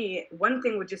 So for me, one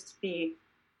thing would just be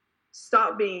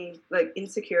stop being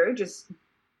insecure. Just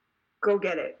go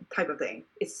get it, type of thing.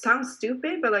 It sounds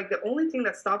stupid, but the only thing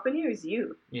that's stopping you is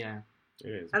you. Yeah, it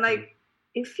is. And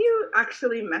if you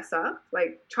actually mess up,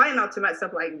 try not to mess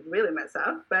up, really mess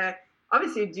up, but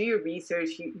obviously do your research.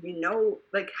 You know,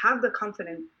 have the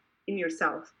confidence in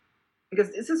yourself,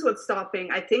 because this is what's stopping.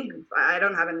 I think, I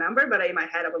don't have a number, but in my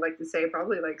head I would like to say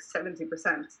probably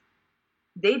 70%.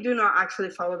 They do not actually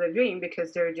follow their dream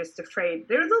because they're just afraid.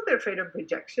 They're a little bit afraid of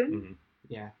rejection.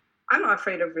 Yeah, I'm not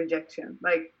afraid of rejection.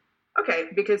 Okay,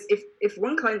 because if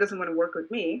one client doesn't want to work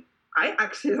with me, I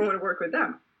actually don't want to work with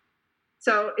them.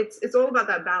 So it's all about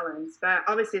that balance, but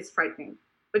obviously it's frightening.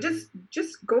 But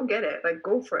just go get it. Like,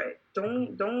 go for it.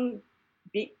 Don't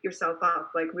beat yourself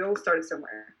up. Like, we all started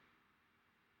somewhere.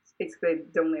 It's basically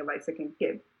the only advice I can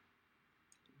give.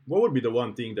 What would be the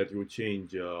one thing that you would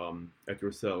change at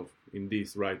yourself in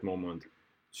this right moment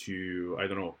to, I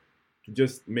don't know, to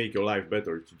just make your life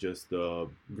better, to just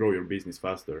grow your business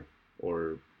faster,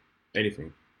 or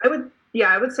anything? I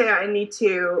would say I need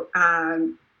to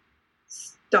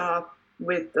stop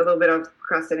with a little bit of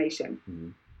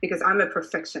procrastination, because I'm a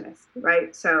perfectionist,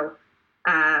 right? So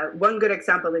one good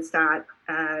example is that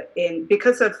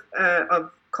because of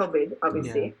COVID,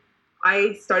 obviously,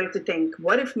 I started to think,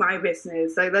 what if my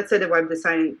business, like let's say the web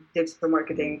design, digital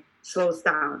marketing slows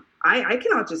down? I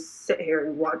cannot just sit here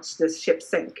and watch this ship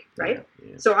sink, right?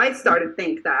 Yeah. So I started to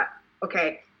think that,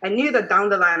 okay, I knew that down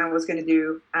the line I was going to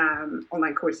do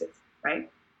online courses, right?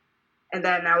 And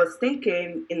then I was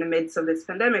thinking in the midst of this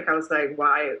pandemic, I was like,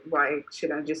 why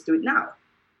should I just do it now?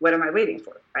 What am I waiting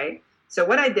for, right? So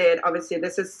what I did, obviously,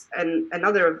 this is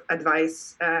another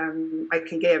advice I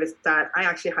can give, is that I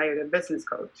actually hired a business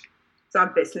coach. It's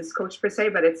not a business coach per se,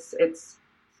 but it's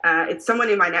someone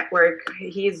in my network.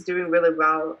 He's doing really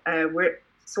well. We're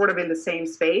sort of in the same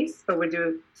space, but we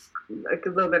do like a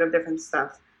little bit of different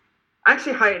stuff. I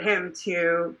actually hired him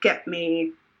to get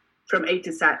me from A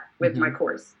to Z with my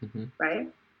course, right?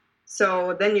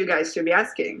 So then you guys should be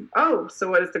asking, oh, so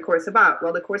what is the course about?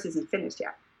 Well, the course isn't finished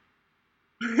yet.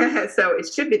 So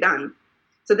it should be done.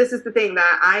 So this is the thing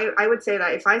that I would say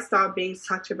that if I stop being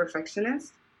such a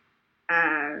perfectionist,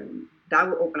 that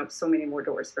will open up so many more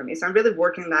doors for me. So I'm really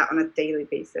working that on a daily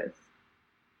basis.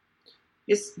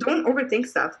 Just don't overthink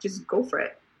stuff. Just go for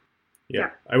it.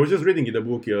 Yeah. I was just reading the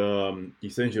book,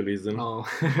 Essentialism. Oh.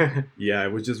 Yeah, I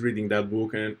was just reading that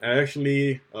book, and I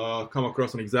actually come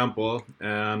across an example.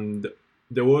 And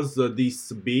there was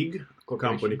this big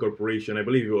corporation, I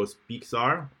believe it was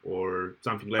Pixar or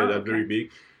something like that, very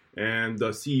big. And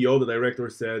the CEO, the director,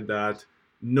 said that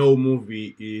no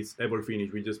movie is ever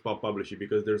finished. We just publish it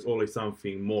because there's always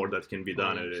something more that can be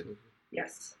done at it.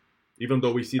 Yes. Even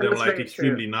though we see them like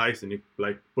extremely nice and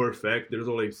like perfect, there's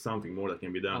always something more that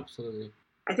can be done. Absolutely.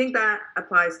 I think that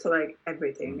applies to like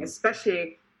everything,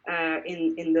 especially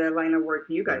in the line of work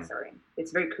you guys are in.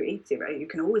 It's very creative, right? You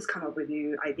can always come up with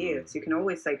new ideas. You can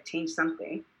always like change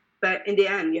something. But in the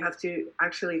end, you have to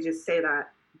actually just say that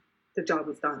the job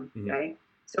is done, right?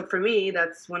 So for me,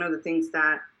 that's one of the things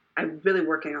that I'm really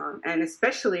working on. And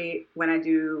especially when I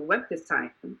do web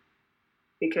design,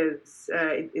 because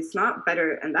it's not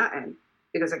better on that end,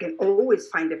 because I can always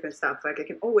find different stuff. Like I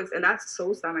can always, and that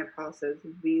slows down my process,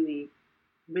 really,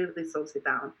 really slows it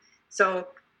down. So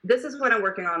this is what I'm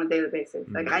working on a daily basis.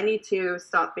 Like I need to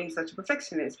stop being such a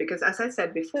perfectionist, because as I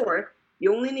said before,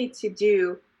 you only need to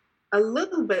do a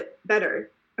little bit better,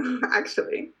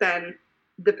 actually, than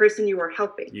the person you are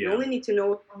helping. Yeah. You only need to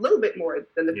know a little bit more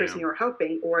than the person you're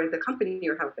helping or the company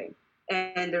you're helping.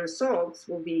 And the results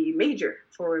will be major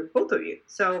for both of you.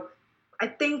 So I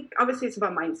think obviously it's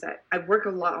about mindset. I work a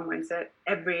lot on mindset.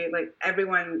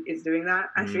 Everyone is doing that,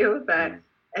 I feel, but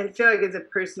I feel like it's a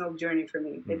personal journey for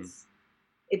me.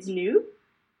 It's new.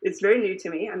 It's very new to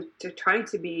me. I'm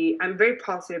a very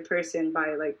positive person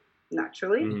by like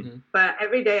naturally, but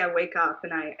every day I wake up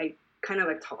and I kind of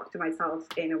like talk to myself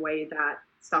in a way that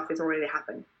stuff has already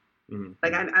happened.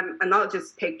 Like I'm not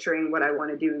just picturing what I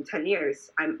want to do in 10 years.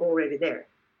 I'm already there,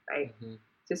 right? So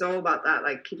it's all about that,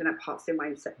 like keeping a positive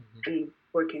mindset and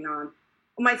working on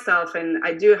myself. And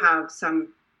I do have some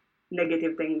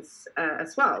negative things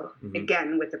as well.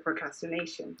 Again, with the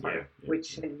procrastination part,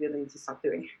 which I really need to stop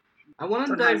doing. I want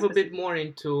to dive a bit more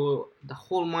into the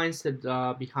whole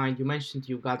mindset behind. You mentioned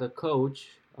you got a coach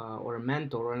or a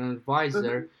mentor or an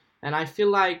advisor. And I feel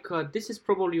like this is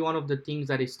probably one of the things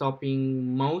that is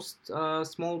stopping most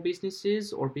small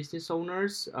businesses or business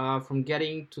owners from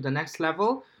getting to the next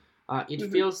level. It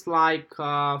feels like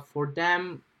for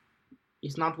them,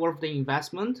 it's not worth the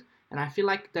investment. And I feel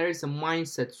like there is a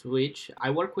mindset switch. I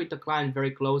work with a client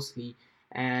very closely,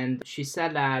 and she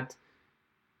said that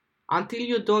until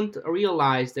you don't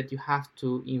realize that you have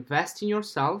to invest in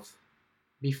yourself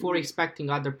before expecting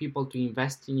other people to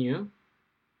invest in you,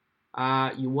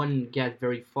 you wouldn't get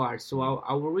very far. So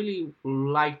I would really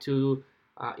like to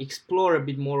explore a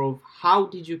bit more of how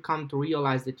did you come to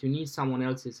realize that you need someone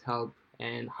else's help,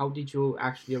 and how did you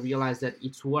actually realize that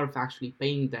it's worth actually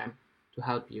paying them to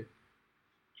help you?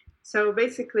 So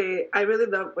basically, I really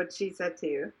love what she said to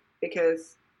you,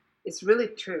 because it's really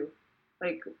true.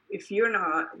 Like, if you're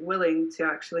not willing to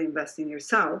actually invest in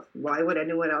yourself, why would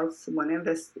anyone else want to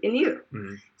invest in you?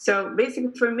 So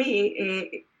basically for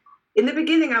me, in the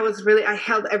beginning, I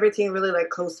held everything really like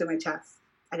close to my chest.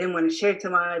 I didn't want to share too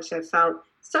much. I felt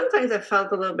sometimes I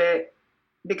felt a little bit,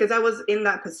 because I was in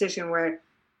that position where,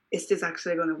 is this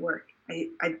actually going to work?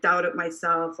 I doubted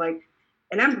myself, like,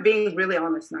 and I'm being really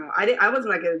honest now. I wasn't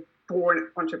like a born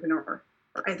entrepreneur.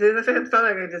 I felt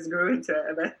like I just grew into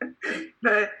it.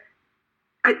 But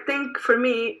I think for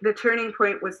me, the turning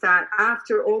point was that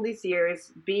after all these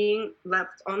years being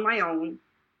left on my own,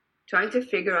 trying to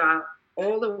figure out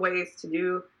all the ways to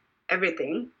do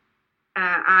everything,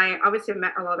 I obviously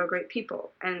met a lot of great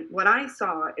people. And what I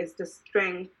saw is the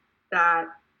strength that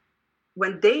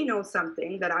when they know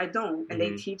something that I don't, and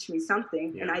they teach me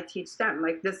something, and I teach them,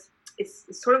 like this, it's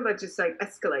sort of like just like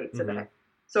escalates a bit.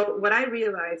 So what I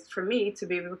realized, for me to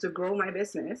be able to grow my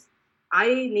business, I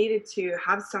needed to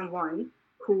have someone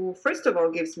who, first of all,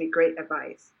 gives me great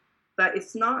advice. But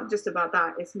it's not just about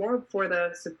that. It's more for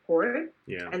the support.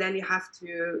 Yeah. And then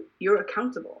you're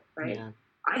accountable, right? Yeah.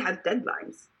 I have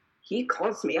deadlines. He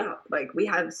calls me up. Like, we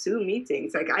have Zoom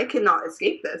meetings. Like, I cannot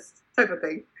escape this type of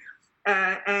thing.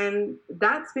 And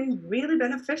that's been really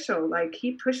beneficial. Like,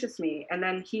 he pushes me. And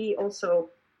then he also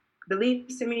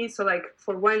believes in me. So, like,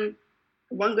 for one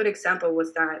good example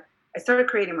was that I started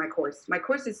creating my course. My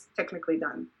course is technically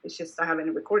done. It's just I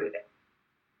haven't recorded it.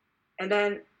 And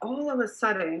then all of a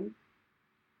sudden,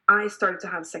 I started to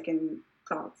have second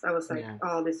thoughts. I was like,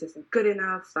 oh, this isn't good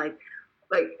enough. Like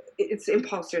it's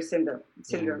imposter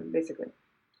syndrome, basically.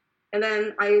 And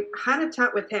then I had a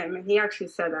chat with him, and he actually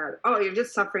said that, oh, you're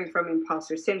just suffering from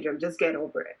imposter syndrome. Just get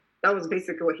over it. That was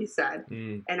basically what he said.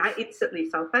 And I instantly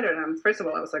felt better. And first of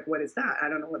all, I was like, what is that? I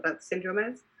don't know what that syndrome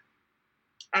is.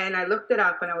 And I looked it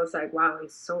up, and I was like, wow,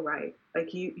 he's so right.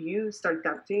 Like, you start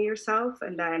doubting yourself,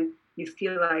 and then you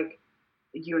feel like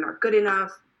you're not good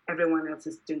enough. Everyone else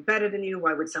is doing better than you.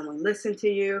 Why would someone listen to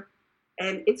you?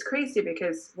 And it's crazy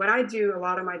because what I do a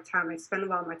lot of my time, I spend a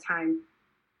lot of my time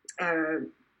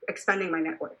expanding my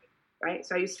network, right?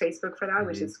 So I use Facebook for that,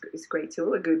 which is a great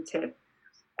tool, a good tip.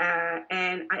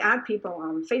 And I add people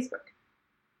on Facebook,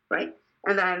 right?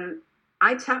 And then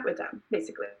I chat with them,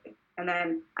 basically. And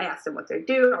then I ask them what they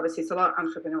do. Obviously, it's a lot of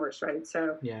entrepreneurs, right?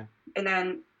 So, and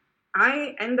then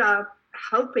I end up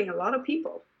helping a lot of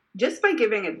people just by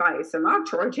giving advice. I'm not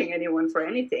charging anyone for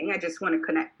anything. I just want to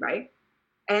connect, right?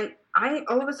 And I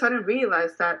all of a sudden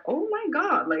realized that, oh my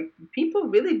God, like, people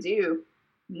really do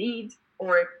need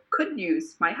or could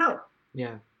use my help.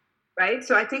 Yeah. Right?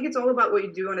 So I think it's all about what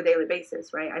you do on a daily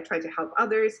basis, right? I try to help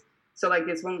others. So like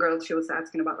this one girl, she was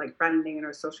asking about like branding in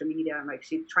her social media, and like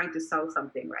she's trying to sell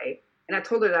something, right? And I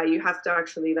told her that you have to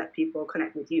actually let people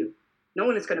connect with you. No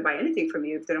one is going to buy anything from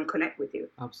you if they don't connect with you.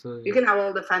 Absolutely. You can have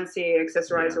all the fancy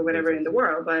accessories or whatever in the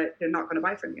world, but they're not going to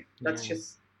buy from you. That's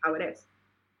just how it is.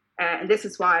 And this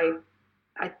is why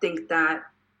I think that,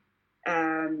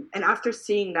 and after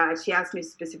seeing that, she asked me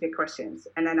specific questions,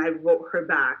 and then I wrote her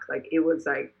back. Like, it was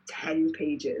like 10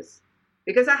 pages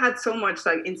because I had so much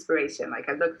like inspiration. Like,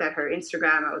 I looked at her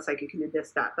Instagram. I was like, you can do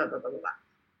this, that, blah, blah, blah, blah, blah.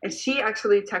 And she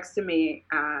actually texted me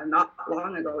not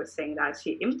long ago saying that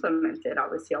she implemented,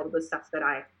 obviously, all the stuff that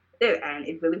I did, and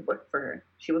it really worked for her.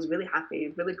 She was really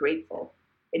happy, really grateful.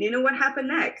 And you know what happened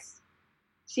next?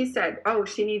 She said, oh,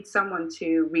 she needs someone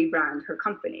to rebrand her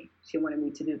company. She wanted me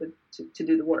to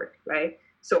do the work, right?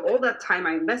 So all that time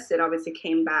I invested obviously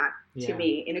came back to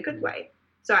me in a good way.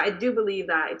 So I do believe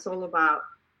that it's all about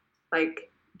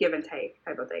like give and take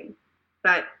type of thing.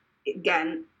 But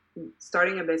again,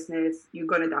 starting a business, you're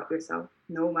going to doubt yourself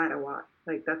no matter what.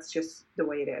 Like, that's just the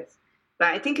way it is. But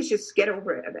I think it's just get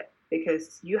over it a bit,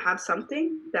 because you have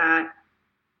something that,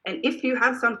 and if you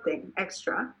have something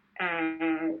extra,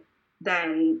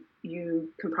 then you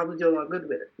can probably do a lot of good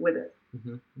with it.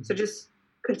 So just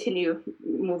continue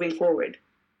moving forward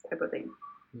type of thing.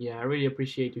 Yeah, I really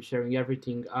appreciate you sharing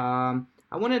everything. I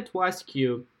wanted to ask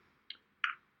you,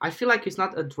 I feel like it's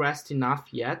not addressed enough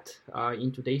yet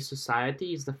in today's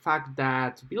society, is the fact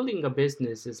that building a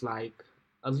business is like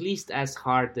at least as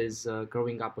hard as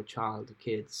growing up a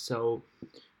kid. So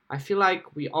I feel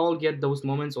like we all get those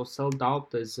moments of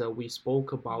self-doubt, as we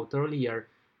spoke about earlier.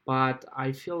 But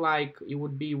I feel like it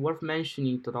would be worth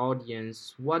mentioning to the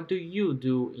audience, what do you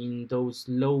do in those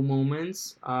low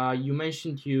moments? You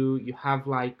mentioned you have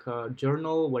like a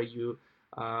journal where you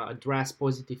address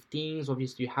positive things.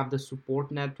 Obviously, you have the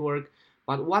support network.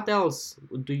 But what else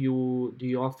do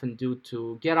you often do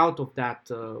to get out of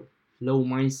that low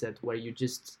mindset where you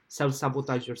just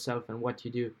self-sabotage yourself and what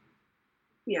you do?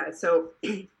 Yeah, so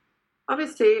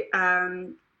obviously,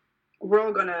 we're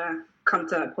all going to come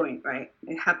to that point, right?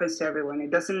 It happens to everyone.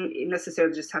 It doesn't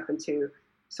necessarily just happen to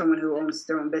someone who owns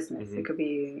their own business. It could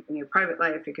be in your private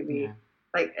life. It could be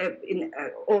like in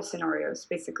all scenarios,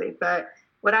 basically. But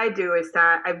what I do is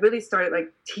that I really started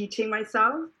like teaching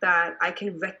myself that I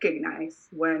can recognize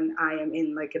when I am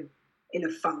in like in a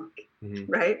funk,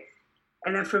 right?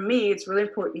 And then for me, it's really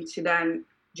important to then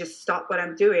just stop what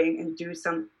I'm doing and do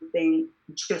something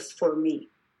just for me.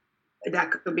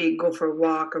 That could be go for a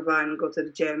walk, a run, go to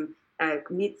the gym,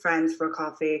 meet friends for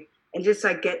coffee, and just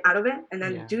like get out of it and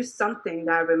then do something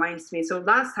that reminds me. So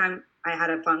last time I had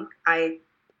a funk, I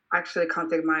actually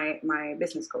contacted my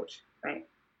business coach, right?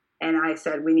 And I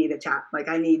said, we need a chat. Like,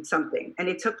 I need something. And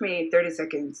it took me 30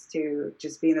 seconds to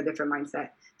just be in a different mindset.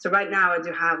 So right now I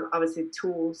do have, obviously,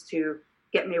 tools to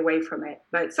get me away from it.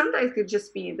 But sometimes it could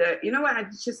just be you know what,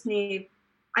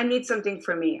 I need something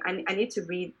for me. I need to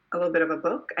read a little bit of a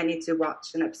book. I need to watch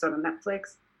an episode on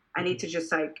Netflix. I need to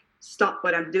just, like, stop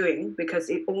what I'm doing because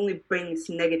it only brings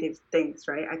negative things,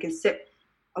 right? I can sit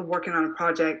working on a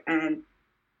project and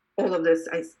all of this,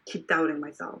 I keep doubting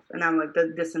myself, and I'm like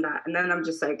this and that, and then I'm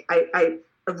just like I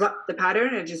erupt the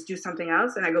pattern and just do something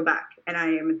else, and I go back, and I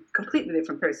am a completely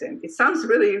different person. It sounds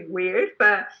really weird,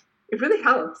 but it really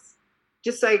helps.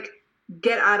 Just like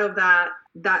get out of that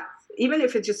even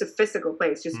if it's just a physical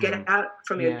place, just get out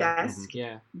from your desk,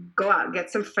 go out,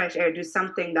 get some fresh air, do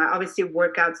something that obviously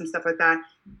workouts and stuff like that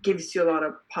gives you a lot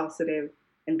of positive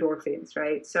endorphins,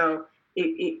 right? So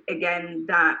again,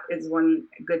 that is one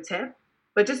good tip.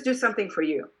 But just do something for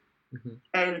you.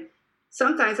 And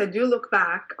sometimes I do look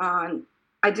back on,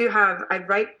 I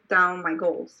write down my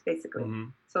goals, basically.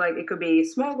 So like it could be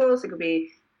small goals, it could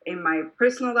be in my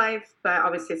personal life, but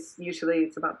obviously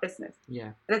it's about business. Yeah.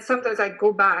 And then sometimes I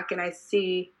go back and I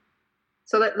see,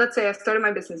 so let's say I started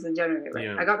my business in January,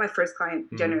 right? I got my first client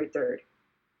January 3rd.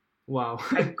 Wow.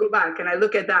 I go back and I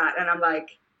look at that and I'm like,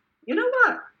 you know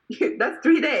what? That's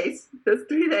 3 days. That's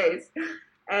 3 days.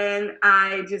 And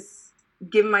I just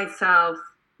give myself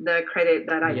the credit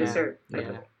that I deserve.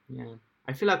 Yeah.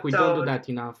 I feel like we don't do that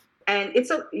enough. And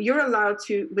you're allowed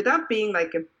to, without being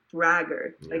like a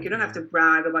bragger, like you don't have to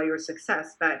brag about your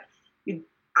success, but you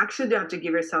actually do have to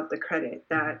give yourself the credit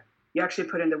that you actually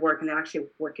put in the work and they're actually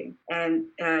working. And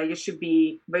you should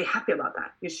be very happy about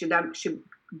that. That should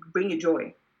bring you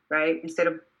joy, right? Instead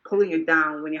of pulling you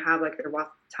down when you have like a rough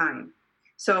time.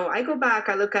 So I go back,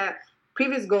 I look at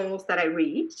previous goals that I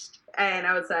reached, and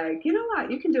I was like, you know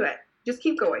what, you can do it. Just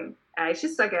keep going. It's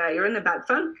just like you're in a bad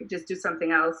funk, just do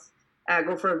something else.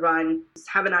 Go for a run, just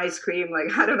have an ice cream,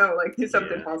 like, I don't know, like do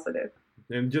something positive.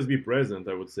 And just be present,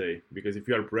 I would say, because if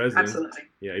you are present, absolutely.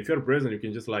 If you are present, you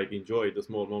can just like enjoy the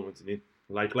small moments in it.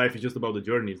 Like life is just about the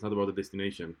journey, it's not about the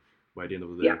destination by the end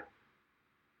of the day. Yeah.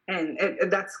 And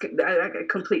I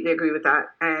completely agree with that.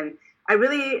 And I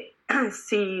really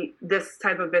see this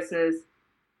type of business,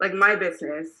 like my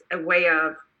business, a way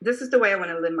of, this is the way I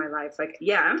want to live my life. Like,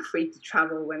 yeah, I'm free to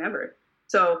travel whenever.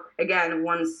 So again,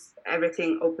 once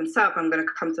everything opens up, I'm going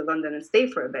to come to London and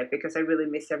stay for a bit because I really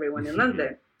miss everyone in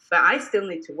London. But I still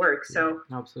need to work. So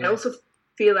I also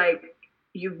feel like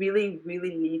you really,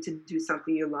 really need to do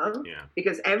something you love. Yeah.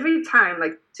 Because every time,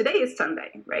 like today is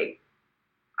Sunday, right?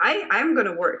 I'm going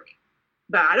to work,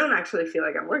 but I don't actually feel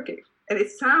like I'm working. And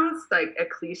it sounds like a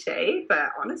cliche, but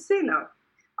honestly, no.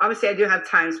 Obviously, I do have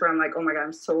times where I'm like, oh my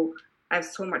God, I have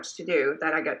so much to do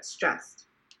that I get stressed.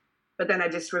 But then I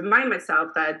just remind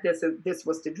myself that this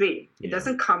was the dream. It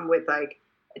doesn't come with like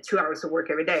 2 hours of work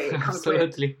every day. It comes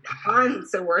with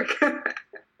tons of work. So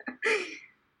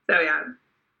yeah.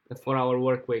 The 4-hour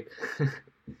work week.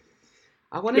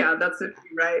 That's it,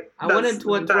 right? I wanted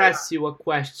to address you a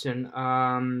question.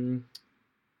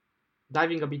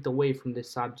 Diving a bit away from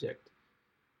this subject.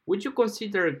 Would you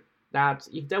consider that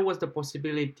if there was the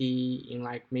possibility in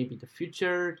like maybe the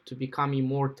future to become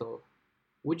immortal,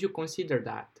 would you consider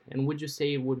that? And would you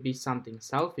say it would be something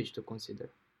selfish to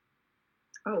consider?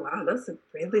 Oh, wow. That's a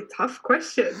really tough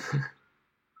question.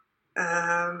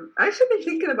 I actually been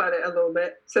thinking about it a little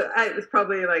bit. So I was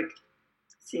probably like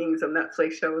seeing some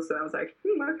Netflix shows and I was like,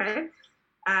 okay.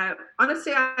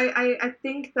 Honestly, I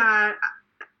think that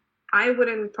I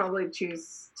wouldn't probably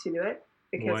choose to do it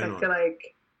because I feel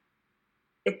like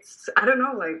I don't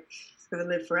know, like it's going to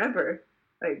live forever.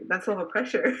 Like, that's a lot of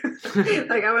pressure.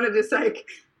 Like, I want to just, like,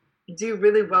 do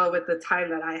really well with the time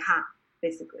that I have,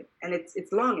 basically. And it's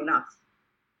long enough.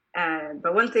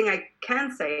 But one thing I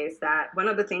can say is that one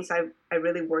of the things I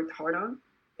really worked hard on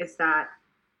is that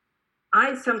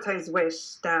I sometimes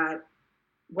wish that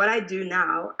what I do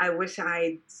now, I wish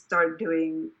I'd start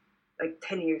doing, like,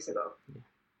 10 years ago. Yeah.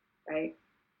 Right?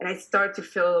 And I start to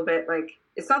feel a bit like,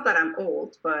 it's not that I'm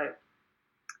old, but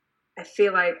I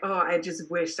feel like, I just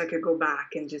wished I could go back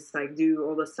and just like do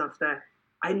all the stuff that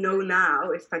I know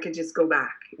now if I could just go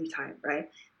back in time, right?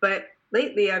 But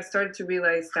lately I've started to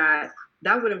realize that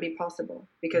that wouldn't be possible,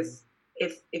 because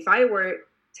if I were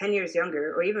 10 years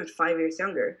younger or even 5 years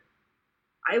younger,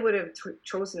 I would have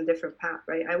chosen a different path,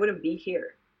 right? I wouldn't be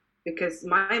here because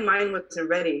my mind wasn't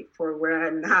ready for where I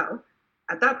am now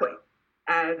at that point.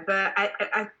 But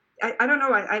I don't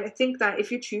know. I think that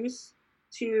if you choose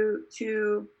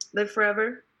to live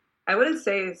forever, I wouldn't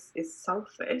say it's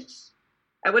selfish.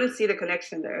 I wouldn't see the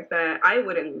connection there, but I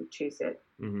wouldn't choose it.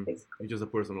 Mm-hmm. It's just a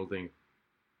personal thing.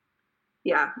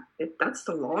 Yeah, that's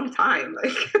a long time.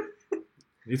 Like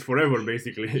it's forever,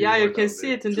 basically. Yeah, you can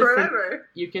see it in different. Forever.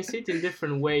 You can see it in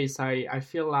different ways. I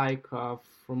feel like,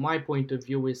 from my point of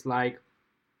view, is like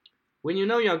when you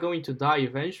know you are going to die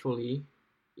eventually.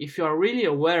 If you are really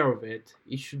aware of it,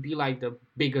 it should be like the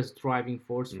biggest driving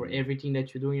force for everything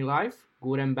that you do in your life,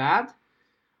 good and bad.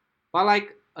 But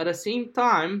like at the same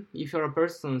time, if you're a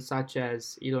person such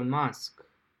as Elon Musk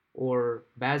or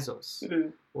Bezos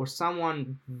or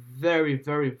someone very,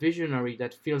 very visionary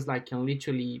that feels like can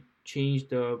literally change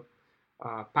the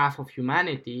path of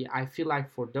humanity, I feel like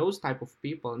for those type of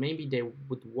people, maybe they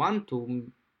would want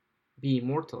to be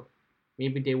immortal.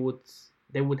 Maybe they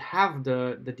would have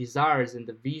the desires and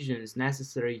the visions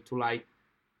necessary to like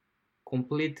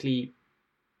completely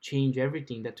change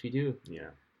everything that we do. Yeah.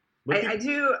 I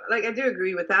do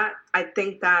agree with that. I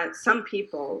think that some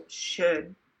people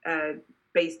should,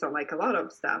 based on like a lot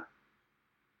of stuff,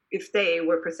 if they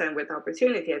were presented with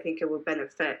opportunity, I think it would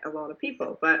benefit a lot of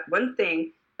people. But one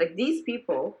thing, like these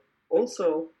people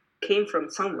also came from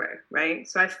somewhere, right?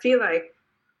 So I feel like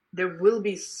there will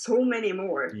be so many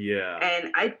more. Yeah.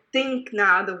 And I think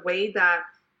now the way that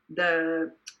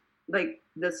the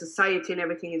society and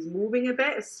everything is moving a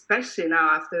bit, especially now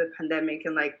after the pandemic,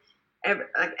 and like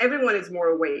everyone is more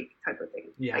awake type of thing.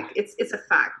 Yeah. Like it's a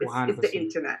fact. It's the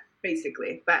internet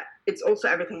basically, but it's also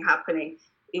everything happening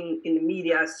in the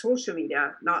media, social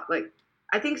media. Not like,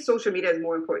 I think social media is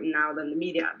more important now than the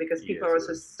media, because people are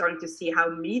also starting to see how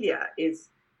media is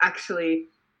actually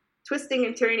twisting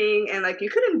and turning, and like you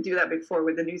couldn't do that before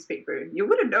with the newspaper. You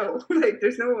wouldn't know. Like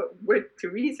there's no way to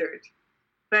research.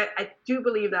 But I do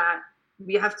believe that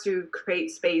we have to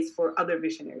create space for other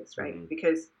visionaries, right?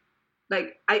 Because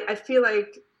like I feel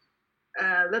like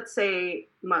let's say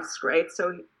Musk, right?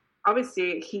 So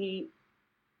obviously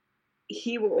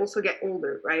he will also get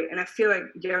older, right? And I feel like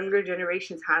younger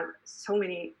generations have so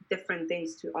many different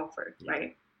things to offer,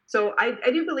 right? So I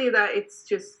do believe that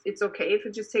it's okay if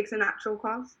it just takes a natural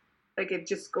course. Like it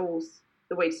just goes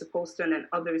the way it's supposed to, and then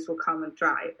others will come and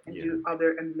drive and do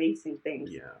other amazing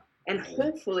things. Yeah. And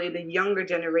hopefully the younger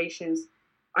generations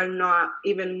are not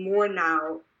even more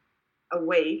now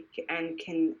awake and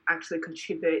can actually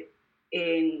contribute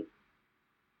in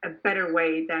a better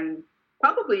way than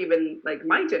probably even like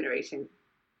my generation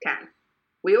can.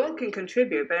 We all can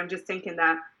contribute, but I'm just thinking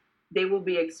that they will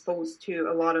be exposed to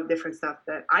a lot of different stuff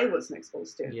that I wasn't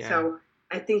exposed to. Yeah. So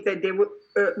I think that they would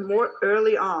more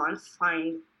early on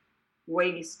find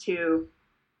ways to,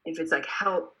 if it's like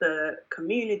help the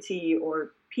community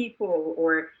or people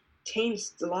or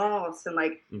change the laws, and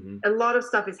like a lot of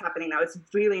stuff is happening now. It's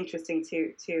really interesting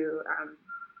to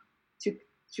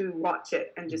watch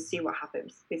it and just see what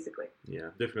happens, basically. Yeah,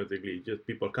 definitely. Just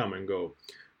people come and go.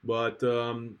 But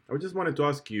I just wanted to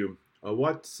ask you,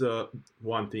 what's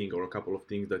one thing or a couple of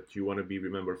things that you want to be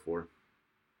remembered for?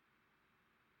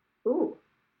 Ooh.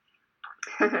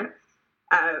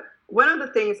 One of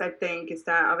the things I think is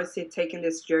that obviously taking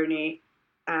this journey,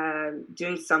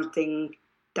 doing something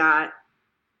that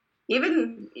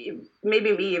even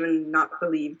maybe me even not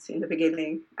believed in the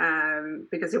beginning,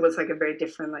 because it was like a very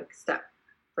different like step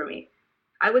for me.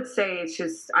 I would say it's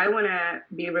just, I want to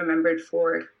be remembered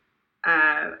for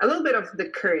a little bit of the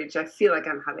courage I feel like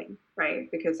I'm having, right?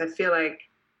 Because I feel like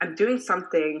I'm doing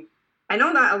something. I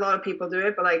know that a lot of people do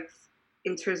it, but like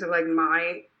in terms of like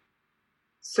my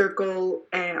circle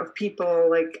of people,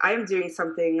 like I am doing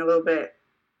something a little bit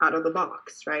out of the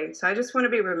box, right? So I just want to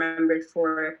be remembered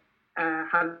for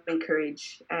having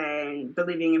courage and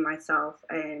believing in myself,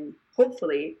 and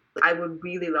hopefully I would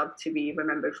really love to be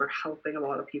remembered for helping a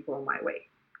lot of people on my way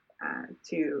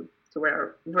to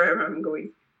wherever I'm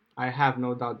going. I have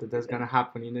no doubt that that's going to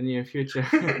happen in the near future.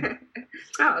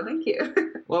 Oh, thank you.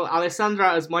 Well,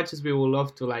 Alessandra, as much as we would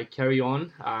love to like carry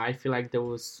on, I feel like there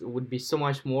would be so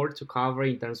much more to cover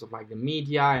in terms of like the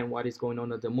media and what is going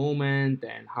on at the moment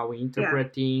and how we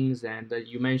interpret things. And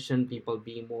you mentioned people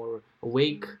being more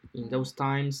awake in those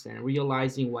times and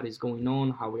realizing what is going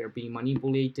on, how we are being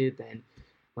manipulated and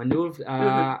maneuvered.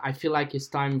 I feel like it's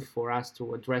time for us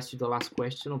to address you the last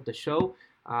question of the show.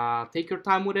 Take your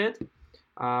time with it.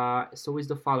 So it's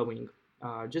the following.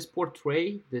 Just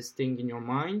portray this thing in your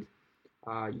mind.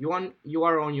 You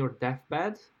are on your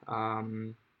deathbed.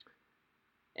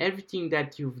 Everything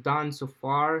that you've done so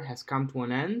far has come to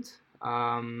an end.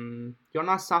 You're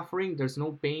not suffering, there's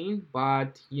no pain,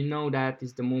 but you know that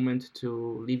is the moment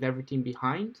to leave everything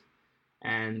behind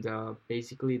and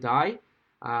basically die.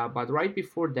 But right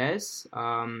before this,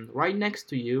 right next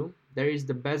to you, there is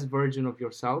the best version of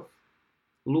yourself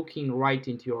looking right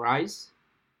into your eyes.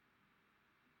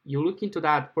 You look into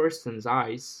that person's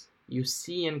eyes, you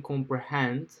see and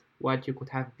comprehend what you could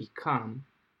have become,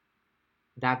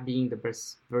 that being the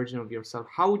best version of yourself.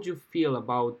 How would you feel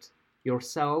about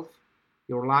yourself,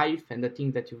 your life, and the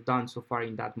things that you've done so far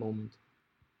in that moment?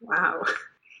 Wow.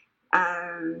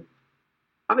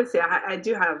 Obviously, I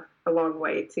do have a long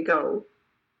way to go,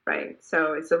 right?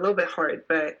 So it's a little bit hard,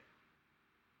 but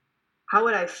how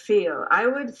would I feel? I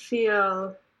would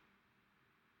feel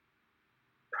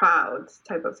proud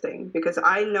type of thing, because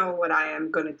I know what I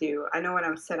am going to do. I know what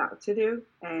I'm set out to do,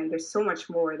 and there's so much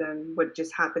more than what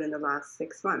just happened in the last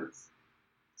 6 months.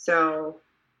 So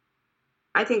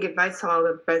I think if I saw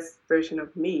the best version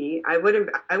of me, I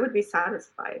would be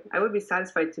satisfied. I would be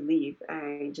satisfied to leave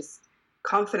and just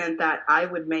confident that I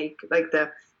would make, like, the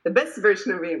best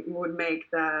version of me would make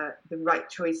the right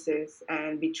choices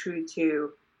and be true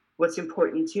to what's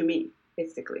important to me,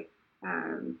 basically.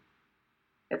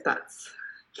 If that's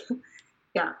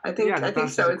yeah, I think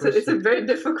so. It's a very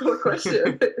difficult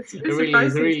question. It's it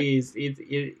really is.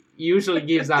 It usually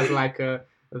gives us like a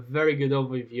very good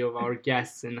overview of our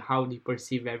guests and how they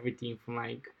perceive everything from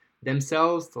like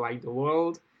themselves to like the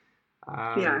world.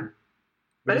 Yeah,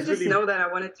 but I just know that I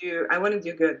want to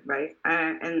do good, right?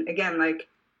 And again, like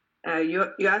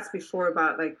you asked before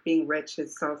about like being rich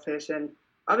is selfish, and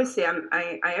obviously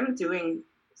I am doing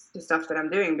the stuff that I'm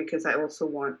doing because I also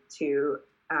want to.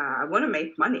 I want to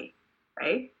make money,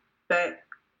 right? But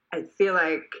I feel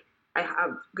like I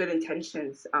have good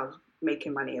intentions of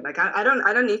making money. Like I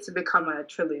don't need to become a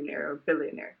trillionaire or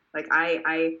billionaire. Like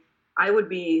I would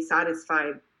be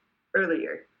satisfied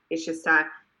earlier. It's just that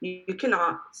you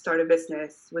cannot start a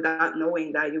business without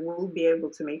knowing that you will be able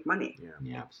to make money.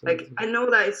 Yeah, absolutely. Like I know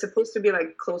that it's supposed to be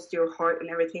like close to your heart and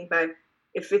everything, but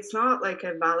if it's not like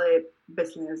a valid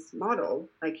business model,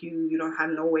 like you don't have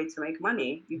no way to make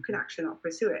money, you can actually not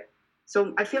pursue it.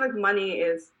 So I feel like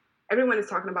everyone is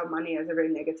talking about money as a very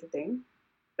negative thing,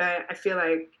 but I feel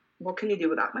like, what can you do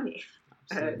without money?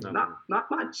 Not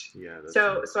much. Yeah.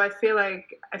 So I feel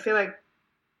like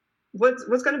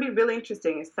what's going to be really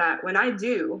interesting is that when I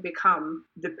do become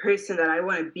the person that I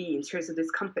want to be in terms of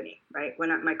this company, right?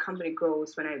 When my company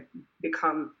grows, when I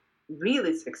become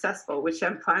really successful, which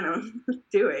I'm planning on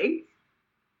doing,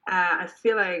 I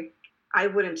feel like I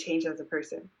wouldn't change as a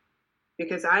person,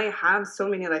 because I have so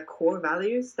many like core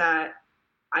values that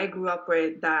I grew up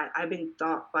with, that I've been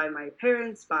taught by my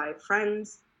parents, by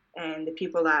friends, and the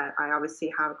people that I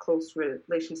obviously have close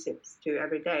relationships to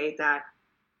every day, that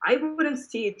I wouldn't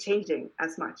see it changing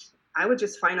as much. I would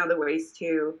just find other ways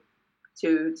to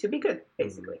be good,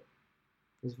 basically.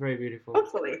 It's very beautiful.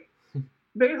 Hopefully.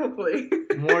 Very hopefully.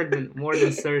 more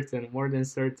than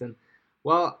certain.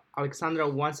 Well, Alessandra,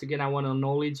 once again, I want to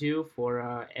acknowledge you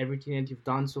for everything that you've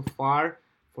done so far,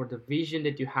 for the vision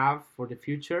that you have for the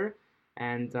future,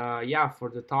 and for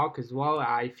the talk as well.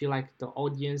 I feel like the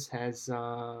audience has,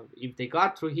 if they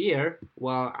got through here,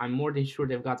 well, I'm more than sure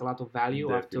they've got a lot of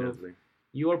value out of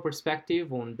your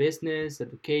perspective on business,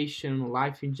 education,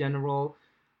 life in general.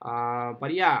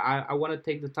 But yeah, I want to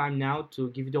take the time now to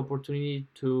give you the opportunity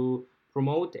to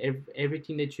promote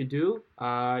everything that you do.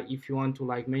 If you want to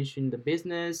like mention the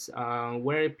business,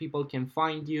 where people can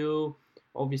find you,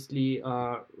 obviously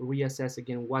reassess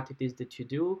again what it is that you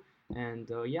do,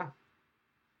 and yeah.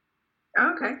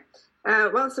 Okay.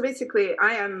 Well, so basically,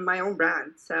 I am my own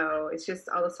brand. So it's just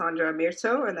Alessandra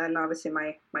Mirto, and then obviously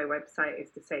my website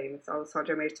is the same. It's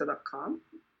alessandramirto.com.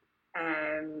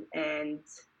 And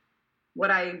what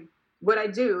I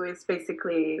do is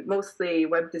basically mostly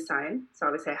web design. So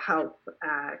obviously I help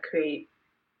create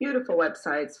beautiful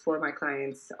websites for my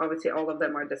clients. Obviously all of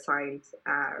them are designed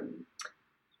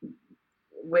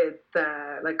with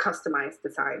like customized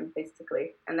design,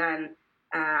 basically. And then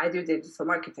I do digital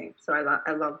marketing. So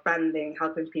I love branding,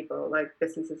 helping people, like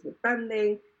businesses with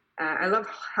branding. I love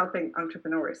helping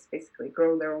entrepreneurs basically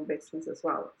grow their own business as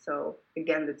well. So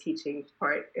again, the teaching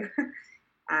part.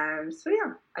 So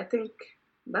yeah, I think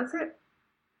that's it.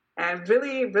 I'm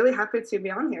really, really happy to be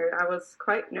on here. I was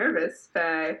quite nervous,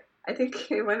 but I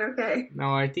think it went okay.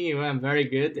 No, I think it went very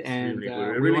good. And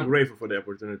we're really grateful for the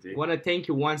opportunity. We want to thank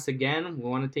you once again. We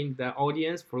want to thank the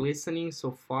audience for listening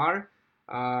so far.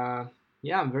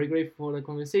 Yeah, I'm very grateful for the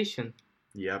conversation.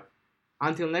 Yep.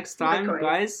 Until next time,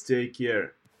 guys. Take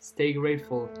care. Stay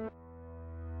grateful.